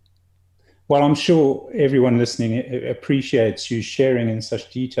 Well, I'm sure everyone listening appreciates you sharing in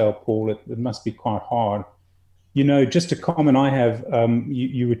such detail, Paul. It must be quite hard. Just a comment I have,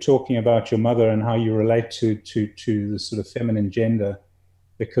 you were talking about your mother and how you relate to the sort of feminine gender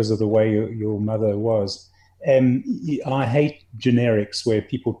because of the way your mother was. I hate generics where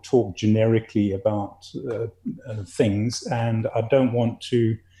people talk generically about things, and I don't want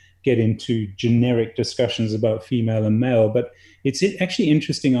to get into generic discussions about female and male, but it's actually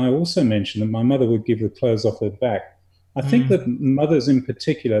interesting. I also mentioned that my mother would give the clothes off her back. I think that mothers in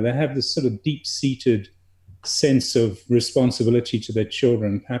particular, they have this sort of deep-seated sense of responsibility to their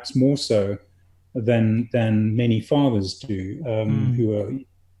children, perhaps more so than many fathers do, who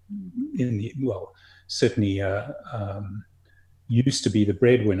are certainly used to be the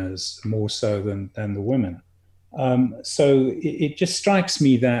breadwinners more so than the women. So it just strikes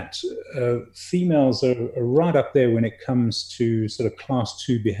me that females are right up there when it comes to sort of class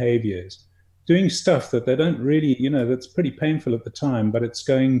 2 behaviors, doing stuff that they don't really, that's pretty painful at the time, but it's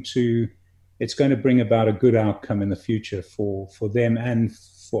going to bring about a good outcome in the future for them and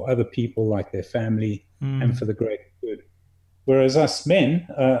for other people like their family and for the greater good. Whereas us men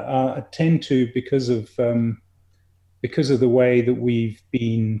tend to, because of the way that we've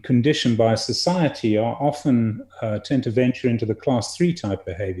been conditioned by society, are often tend to venture into the class 3 type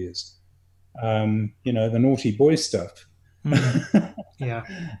behaviors, the naughty boy stuff. Yeah.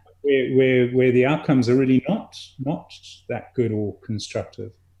 where the outcomes are really not that good or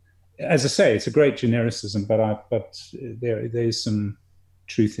constructive. As I say, it's a great genericism, but there's some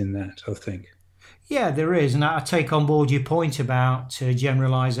truth in that, I think. Yeah, there is. And I take on board your point about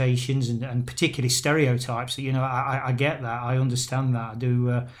generalizations and particularly stereotypes. I get that. I understand that. I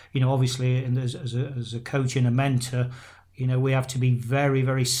do, obviously, and as a coach and a mentor, we have to be very,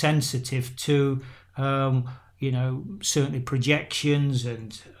 very sensitive to, certainly projections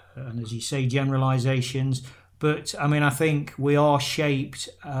and as you say, generalizations. But, I think we are shaped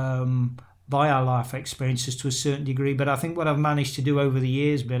by our life experiences to a certain degree. But I think what I've managed to do over the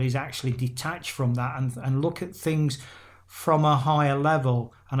years, Bill, is actually detach from that and look at things from a higher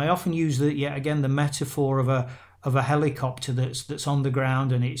level. And I often use the metaphor of a helicopter that's on the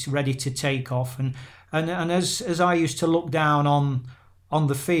ground and it's ready to take off. And as I used to look down on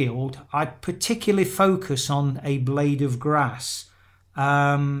the field, I'd particularly focus on a blade of grass.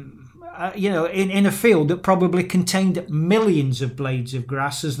 In a field that probably contained millions of blades of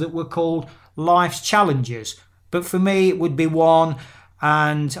grasses that were called life's challenges. But for me, it would be one,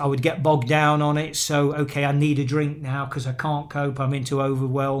 and I would get bogged down on it. So, okay, I need a drink now because I can't cope. I'm into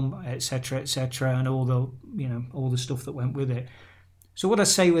overwhelm, etc., and all the stuff that went with it. So what I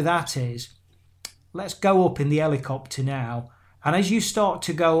say with that is, let's go up in the helicopter now. And as you start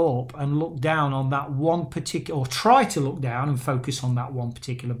to go up and look down on that one particular, or try to look down and focus on that one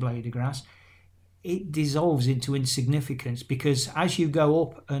particular blade of grass, it dissolves into insignificance, because as you go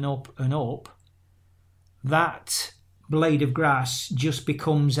up and up and up, that blade of grass just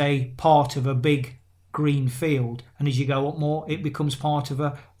becomes a part of a big green field. And as you go up more, it becomes part of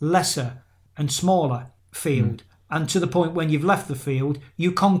a lesser and smaller field. And to the point when you've left the field,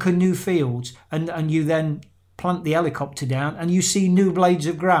 you conquer new fields, and you then plant the helicopter down and you see new blades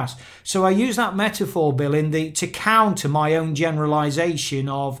of grass. So I use that metaphor, Bill, to counter my own generalization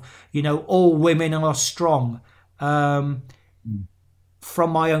of, all women are strong. From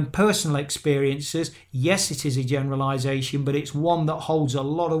my own personal experiences, yes, it is a generalization, but it's one that holds a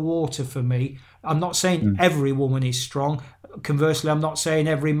lot of water for me. I'm not saying every woman is strong. Conversely, I'm not saying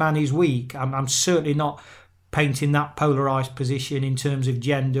every man is weak. I'm certainly not painting that polarized position in terms of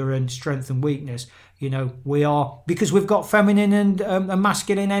gender and strength and weakness. We are, because we've got feminine and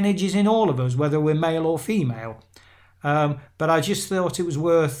masculine energies in all of us, whether we're male or female. But I just thought it was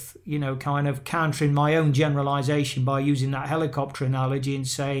worth, kind of countering my own generalization by using that helicopter analogy and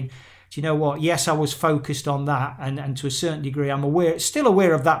saying, do you know what? Yes, I was focused on that. And to a certain degree, I'm still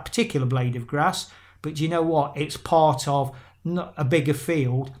aware of that particular blade of grass. But do you know what? It's part of a bigger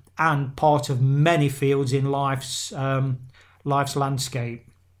field and part of many fields in life's landscape,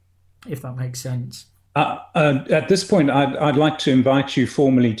 if that makes sense. At this point, I'd like to invite you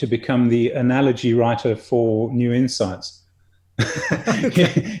formally to become the analogy writer for New Insights.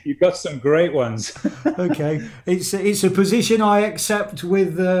 Okay. You've got some great ones. Okay, it's a position I accept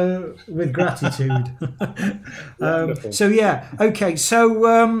with gratitude. So yeah, okay.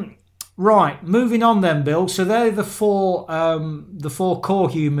 So right, moving on then, Bill. So they're the four core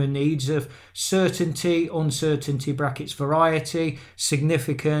human needs of certainty, uncertainty (brackets variety),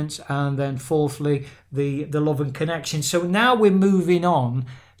 significance, and then fourthly the love and connection. So now we're moving on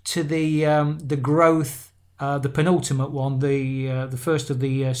to the growth, the penultimate one, the first of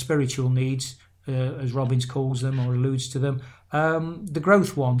the spiritual needs, as Robbins calls them or alludes to them, the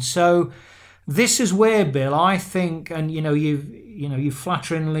growth one. So this is where, Bill, I think, and you've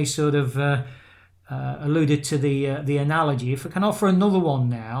flatteringly sort of alluded to the analogy. If I can offer another one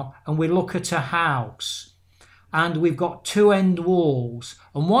now, and we look at a house, and we've got two end walls,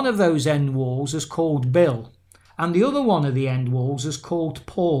 and one of those end walls is called Bill, and the other one of the end walls is called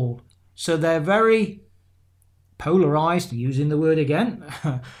Paul. So they're very polarized, using the word again,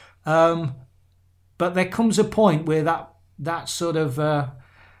 but there comes a point where that sort of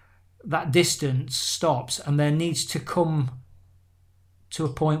that distance stops, and there needs to come to a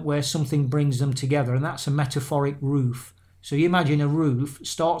point where something brings them together, and that's a metaphoric roof. So you imagine a roof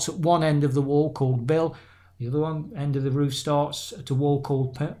starts at one end of the wall called Bill, the other one end of the roof starts at a wall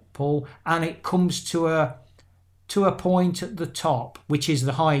called Paul, and it comes to a point at the top, which is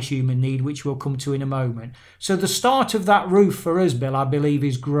the highest human need, which we'll come to in a moment. So the start of that roof for us, Bill, I believe,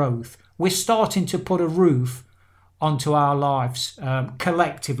 is growth. We're starting to put a roof onto our lives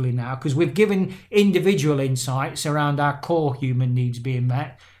collectively now, because we've given individual insights around our core human needs being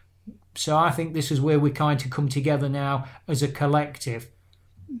met. So I think this is where we kind of come together now as a collective.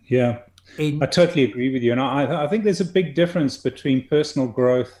 Yeah, I totally agree with you. And I think there's a big difference between personal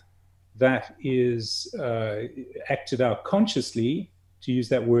growth that is acted out consciously, to use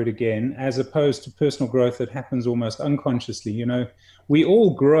that word again, as opposed to personal growth that happens almost unconsciously. We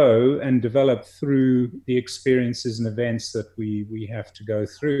all grow and develop through the experiences and events that we have to go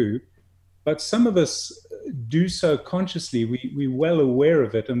through. But some of us do so consciously. We're well aware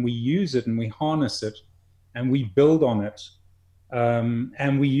of it, and we use it and we harness it and we build on it.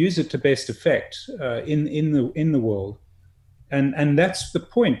 And we use it to best effect in the world. And that's the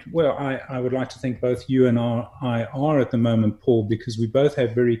point where I would like to think both you and I are at the moment, Paul, because we both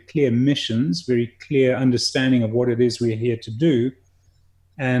have very clear missions, very clear understanding of what it is we're here to do.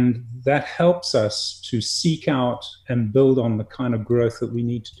 And that helps us to seek out and build on the kind of growth that we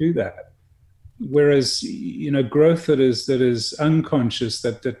need to do that. Whereas, growth that is unconscious,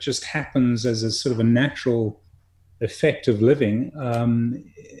 that just happens as a sort of a natural effect of living,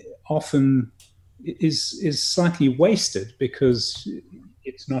 often is slightly wasted because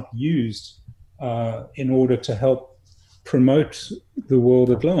it's not used in order to help promote the world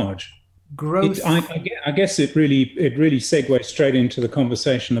at large. Growth. I guess it really segues straight into the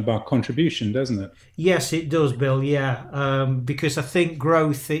conversation about contribution, doesn't it? Yes, it does, Bill. Yeah, because I think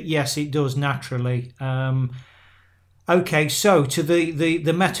growth. Yes, it does naturally. Okay, so to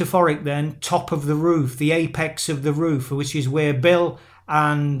the metaphoric then, top of the roof, the apex of the roof, which is where Bill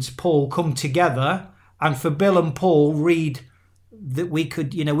and Paul come together. And for Bill and Paul, read that we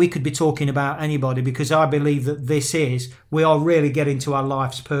could be talking about anybody, because I believe that we are really getting to our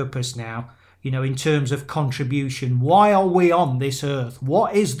life's purpose now, in terms of contribution. Why are we on this earth?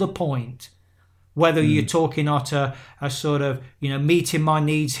 What is the point? Whether you're talking at a sort of, meeting my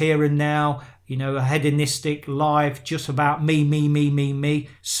needs here and now, a hedonistic life, just about me,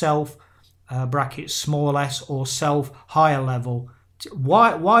 self, brackets small s, or self, higher level.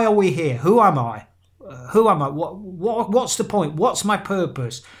 Why are we here? Who am I? What's the point? What's my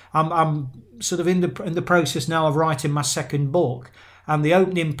purpose? I'm sort of in the process now of writing my second book, and the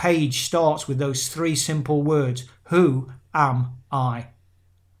opening page starts with those three simple words: who am I?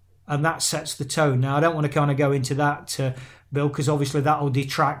 And that sets the tone. Now, I don't want to kind of go into that, Bill, because obviously that will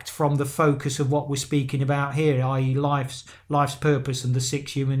detract from the focus of what we're speaking about here, i.e. life's purpose and the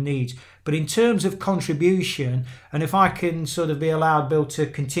 6 human needs. But in terms of contribution, and if I can sort of be allowed, Bill, to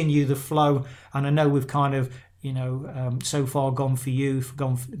continue the flow, and I know we've kind of, so far gone for you,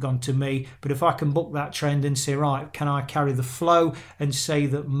 gone to me, but if I can book that trend and say, right, can I carry the flow and say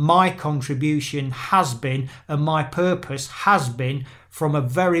that my contribution has been, and my purpose has been, from a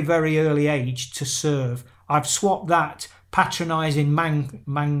very, very early age, to serve. I've swapped that patronising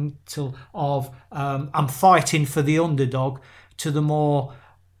mantle of I'm fighting for the underdog to the more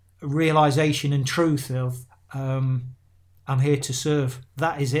realisation and truth of I'm here to serve.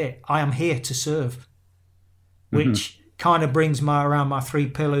 That is it. I am here to serve, which kind of brings around my 3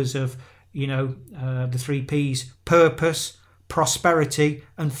 pillars of, the 3 Ps: purpose, prosperity,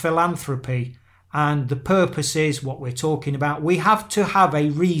 and philanthropy. And the purpose is what we're talking about. We have to have a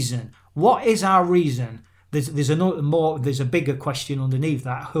reason. What is our reason? There's a bigger question underneath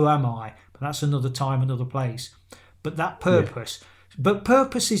that. Who am I? But that's another time, another place. But that purpose. Yeah. But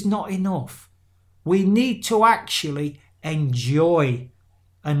purpose is not enough. We need to actually enjoy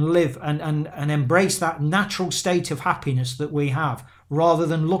and live and embrace that natural state of happiness that we have, rather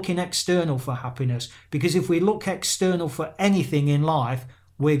than looking external for happiness. Because if we look external for anything in life,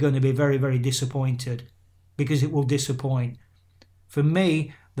 we're going to be very, very disappointed, because it will disappoint. For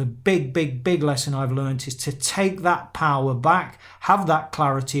me, the big lesson I've learned is to take that power back, have that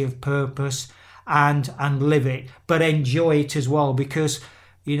clarity of purpose, and live it, but enjoy it as well. Because,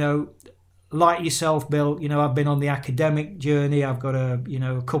 like yourself, Bill, I've been on the academic journey. I've got a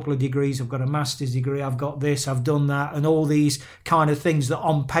couple of degrees. I've got a master's degree. I've got this, I've done that, and all these kind of things that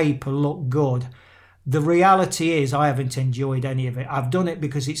on paper look good. The reality is I haven't enjoyed any of it. I've done it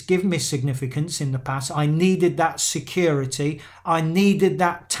because it's given me significance in the past. I needed that security. I needed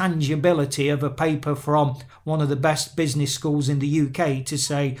that tangibility of a paper from one of the best business schools in the UK to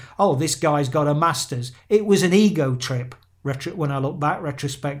say, oh, this guy's got a master's. It was an ego trip when I look back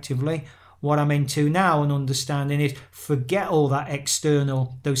retrospectively. What I'm into now and understanding is forget all that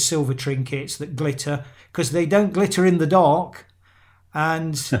external, those silver trinkets that glitter, because they don't glitter in the dark.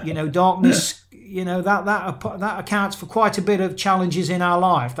 And, darkness, that accounts for quite a bit of challenges in our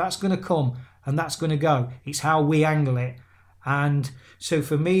life. That's going to come and that's going to go. It's how we angle it. And so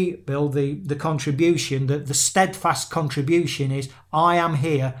for me, Bill, the contribution, the steadfast contribution is I am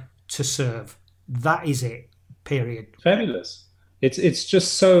here to serve. That is it, period. Fabulous. It's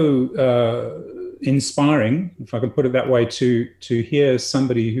just so inspiring, if I can put it that way, to hear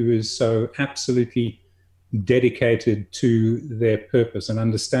somebody who is so absolutely dedicated to their purpose and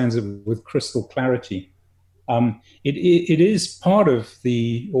understands it with crystal clarity. It is part of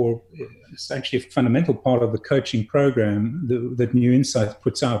it's actually a fundamental part of the coaching program that New Insight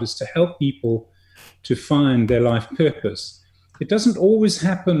puts out, is to help people to find their life purpose. It doesn't always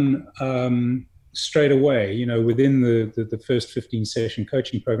happen straight away, within the first 15-session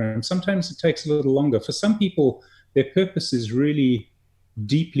coaching program. Sometimes it takes a little longer. For some people, their purpose is really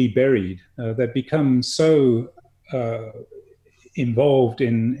deeply buried. They've become so involved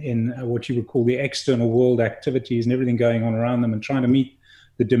in what you would call the external world activities and everything going on around them, and trying to meet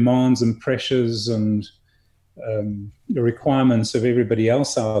the demands and pressures and the requirements of everybody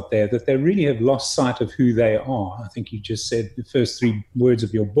else out there, that they really have lost sight of who they are. I think you just said the first 3 words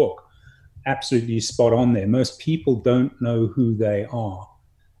of your book, absolutely spot on there. Most people don't know who they are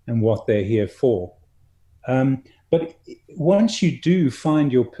and what they're here for. But once you do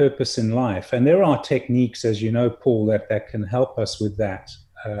find your purpose in life, and there are techniques, as you know, Paul, that can help us with that,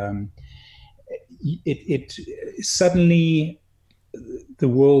 it suddenly the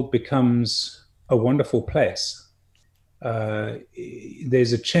world becomes a wonderful place.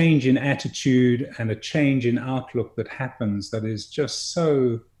 There's a change in attitude and a change in outlook that happens that is just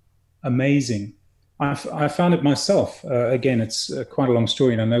so amazing. I found it myself. Again, it's quite a long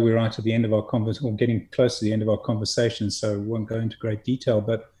story, and I know we're right at the end of our conversation, or getting close to the end of our conversation, so we won't go into great detail.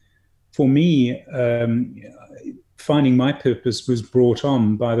 But for me, finding my purpose was brought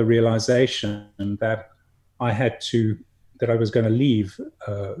on by the realization that that I was going to leave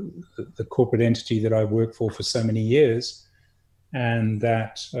the corporate entity that I worked for so many years, and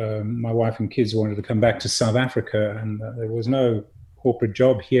that my wife and kids wanted to come back to South Africa, and there was no corporate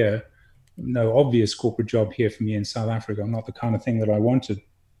job here. No obvious corporate job here for me in South Africa, not the kind of thing that I wanted.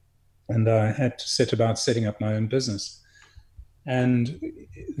 And I had to set about setting up my own business. And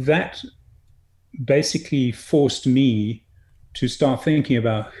that basically forced me to start thinking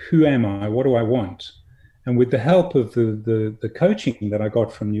about who am I, what do I want? And with the help of the coaching that I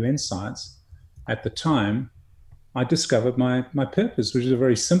got from New Insights at the time, I discovered my purpose, which is a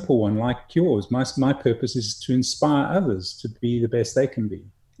very simple one, like yours. My purpose is to inspire others to be the best they can be.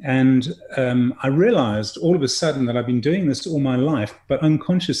 And I realized all of a sudden that I've been doing this all my life, but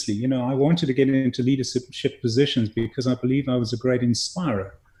unconsciously, I wanted to get into leadership positions because I believe I was a great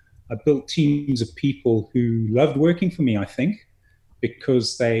inspirer. I built teams of people who loved working for me, I think,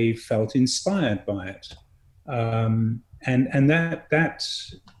 because they felt inspired by it. And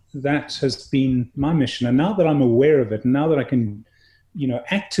that has been my mission. And now that I'm aware of it, now that I can,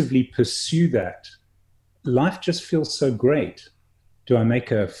 actively pursue that, life just feels so great. Do I make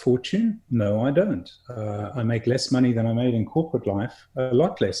a fortune? No, I don't. I make less money than I made in corporate life, a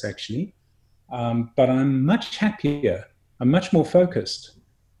lot less actually. But I'm much happier. I'm much more focused.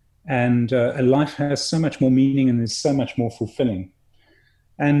 And life has so much more meaning and is so much more fulfilling.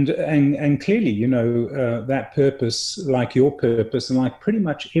 And clearly, that purpose, like your purpose and like pretty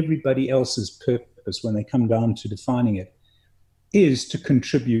much everybody else's purpose when they come down to defining it, is to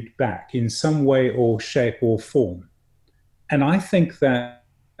contribute back in some way or shape or form. And I think that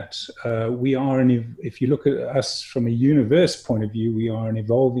we are, if you look at us from a universe point of view, we are an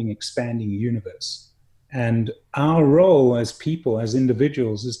evolving, expanding universe. And our role as people, as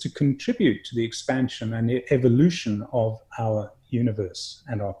individuals, is to contribute to the expansion and the evolution of our universe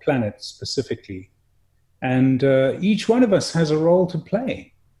and our planet specifically. And each one of us has a role to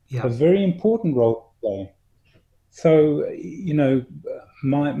play, a very important role to play. So,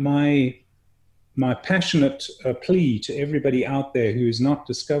 my passionate plea to everybody out there who has not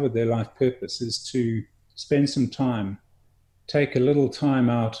discovered their life purpose is to spend some time, take a little time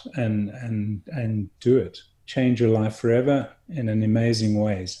out and do it. Change your life forever in an amazing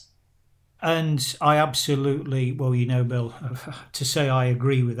ways. And I absolutely, Bill, to say I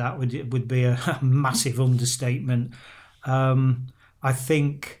agree with that would be a massive understatement. I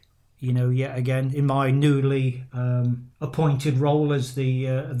think, yet again, in my newly appointed role as the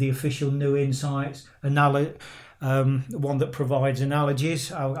official New Insights one that provides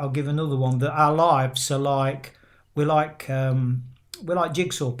analogies, I'll give another one, that our lives are like, we're like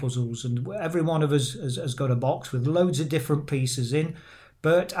jigsaw puzzles, and every one of us has got a box with loads of different pieces in.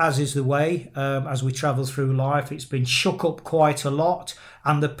 But as is the way, as we travel through life, it's been shook up quite a lot,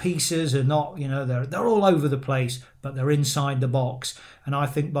 and the pieces are not, they're all over the place, but they're inside the box. And I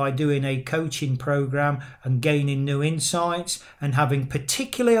think by doing a coaching program and gaining new insights and having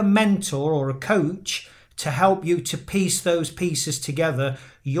particularly a mentor or a coach to help you to piece those pieces together,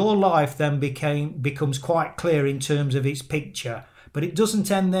 your life then becomes quite clear in terms of its picture. But it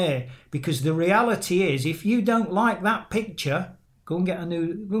doesn't end there, because the reality is, if you don't like that picture, Go and get a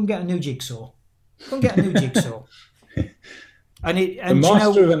new jigsaw. Go and get a new jigsaw. The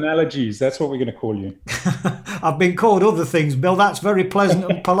master of analogies. That's what we're going to call you. I've been called other things, Bill. That's very pleasant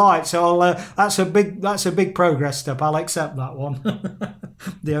and polite. So that's a big progress step. I'll accept that one.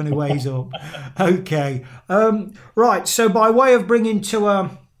 The only way's up. Okay. Right. So by way of bringing to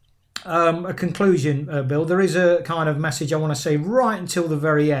a conclusion, Bill, there is a kind of message I want to say right until the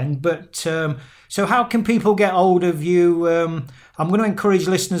very end. But so how can people get hold of you? I'm going to encourage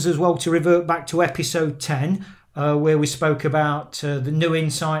listeners as well to revert back to episode 10, where we spoke about the new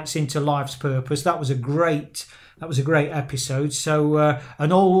insights into life's purpose. That was a great episode. So,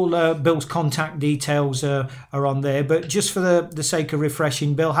 and all Bill's contact details are on there. But just for the sake of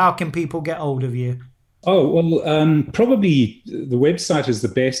refreshing, Bill, how can people get hold of you? Oh, well, probably the website is the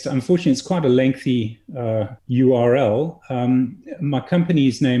best. Unfortunately, it's quite a lengthy URL. My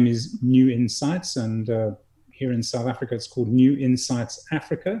company's name is New Insights, and here in South Africa, it's called New Insights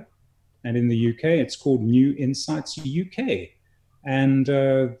Africa. And in the UK, it's called New Insights UK. And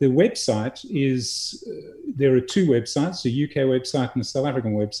the website is, there are two websites, a UK website and a South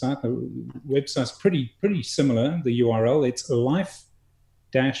African website. The website's pretty similar, the URL. It's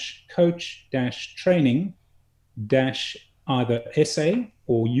life-coach-training-either SA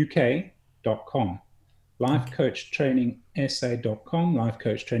or UK.com. lifecoachtrainingsa.com,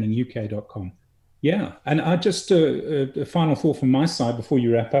 lifecoachtraininguk.com. Yeah, and I just a final thought from my side before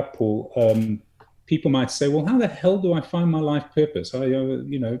you wrap up, Paul. People might say, "Well, how the hell do I find my life purpose? What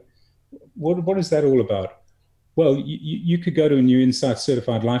is that all about?" Well, you could go to a New Insight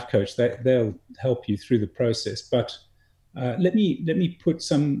certified life coach. They'll help you through the process. But let me put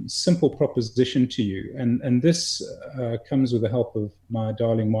some simple proposition to you, and this comes with the help of my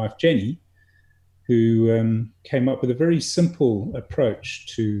darling wife Jenny, who came up with a very simple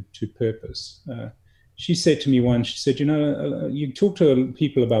approach to purpose. She said to me once, she said, you talk to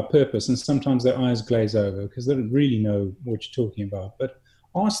people about purpose and sometimes their eyes glaze over because they don't really know what you're talking about. But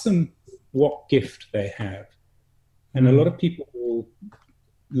ask them what gift they have. And a lot of people will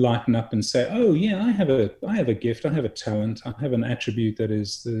lighten up and say, oh, yeah, I have a gift, I have a talent, I have an attribute that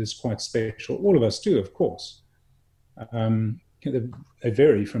is quite special. All of us do, of course. They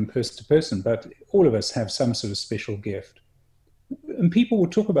vary from person to person, but all of us have some sort of special gift. And people will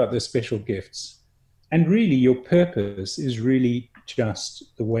talk about their special gifts. And really, your purpose is really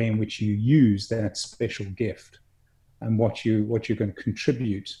just the way in which you use that special gift and what you're going to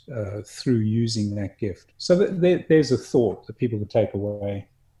contribute through using that gift. So there's a thought that people can take away.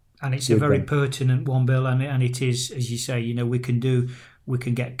 And it's a very pertinent one, Bill. And it is, as you say, we can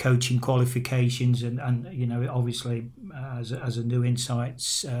get coaching qualifications and obviously as a New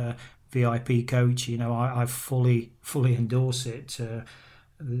Insights VIP coach, I fully endorse it.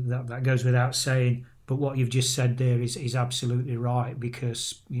 That goes without saying. But what you've just said there is absolutely right,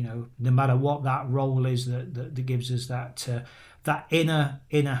 because no matter what that role is that gives us that inner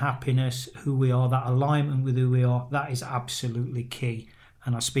happiness, who we are, that alignment with who we are, that is absolutely key.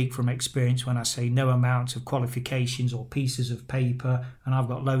 And I speak from experience when I say no amount of qualifications or pieces of paper, and I've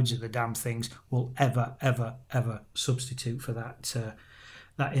got loads of the damn things, will ever substitute for that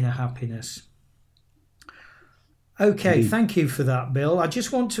inner happiness. Okay, thank you for that, Bill. I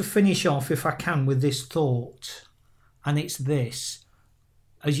just want to finish off, if I can, with this thought, and it's this.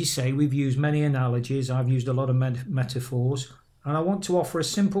 As you say, we've used many analogies. I've used a lot of metaphors, and I want to offer a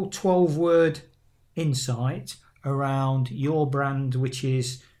simple 12-word insight around your brand, which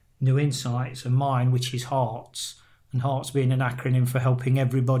is New Insights, and mine, which is Hearts, and Hearts being an acronym for helping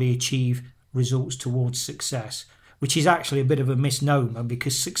everybody achieve results towards success, which is actually a bit of a misnomer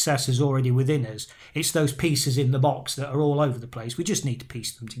because success is already within us. It's those pieces in the box that are all over the place. We just need to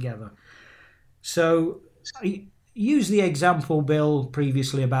piece them together. So I use the example, Bill,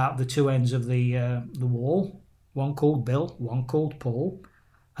 previously about the two ends of the wall, one called Bill, one called Paul.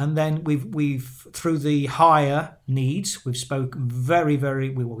 And then we've through the higher needs, we've spoken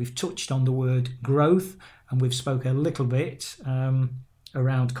we've touched on the word growth, and we've spoken a little bit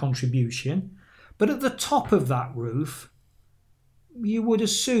around contribution. But at the top of that roof, you would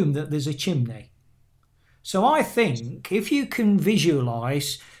assume that there's a chimney. So I think if you can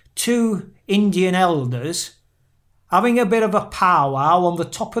visualize two Indian elders having a bit of a powwow on the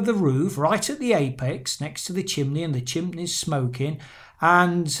top of the roof, right at the apex, next to the chimney, and the chimney's smoking,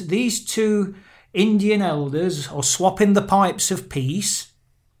 and these two Indian elders are swapping the pipes of peace,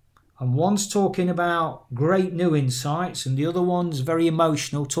 and one's talking about great new insights and the other one's very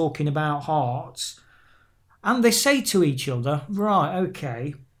emotional, talking about hearts. And they say to each other, right,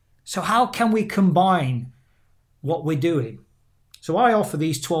 okay, so how can we combine what we're doing? So I offer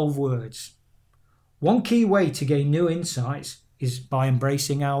these 12 words. One key way to gain new insights is by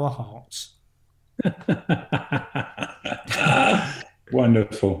embracing our hearts.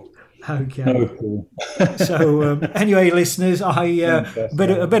 Wonderful. Okay. Oh, cool. So anyway, listeners, a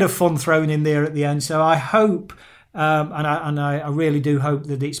bit of fun thrown in there at the end. So I hope, and I really do hope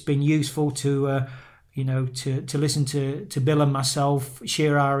that it's been useful to listen to Bill and myself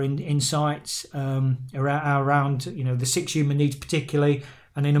share our insights around the 6 human needs particularly,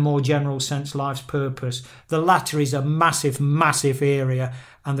 and in a more general sense, life's purpose. The latter is a massive area,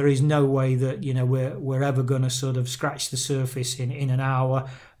 and there is no way that we're ever going to sort of scratch the surface in an hour.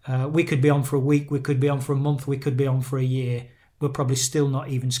 We could be on for a week, we could be on for a month, we could be on for a year. We'll probably still not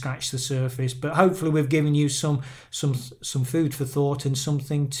even scratch the surface. But hopefully we've given you some food for thought and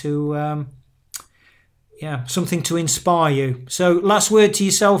something to inspire you. So last word to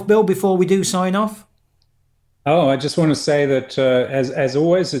yourself, Bill, before we do sign off. Oh, I just want to say that as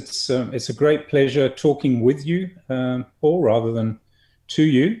always, it's a great pleasure talking with you, Paul, rather than to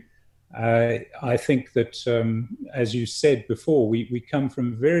you. I think that, as you said before, we come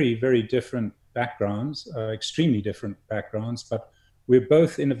from very, very different backgrounds, extremely different backgrounds, but we're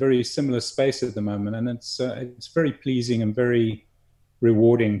both in a very similar space at the moment, and it's very pleasing and very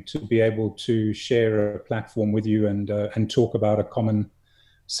rewarding to be able to share a platform with you and talk about a common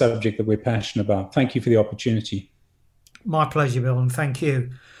subject that we're passionate about. Thank you for the opportunity. My pleasure, Bill, and thank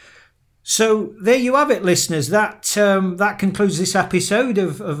you. So there you have it, listeners. That concludes this episode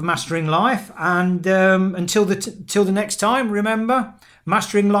of Mastering Life. And until the next time, remember,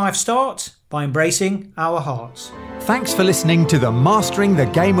 Mastering Life starts by embracing our hearts. Thanks for listening to the Mastering the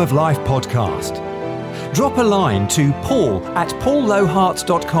Game of Life podcast. Drop a line to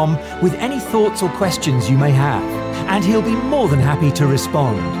paul@paulloharts.com with any thoughts or questions you may have, and he'll be more than happy to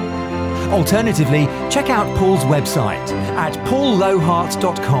respond. Alternatively, check out Paul's website at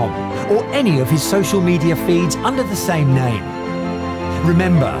paulloharts.com or any of his social media feeds under the same name.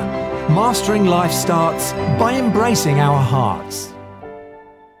 Remember, mastering life starts by embracing our hearts.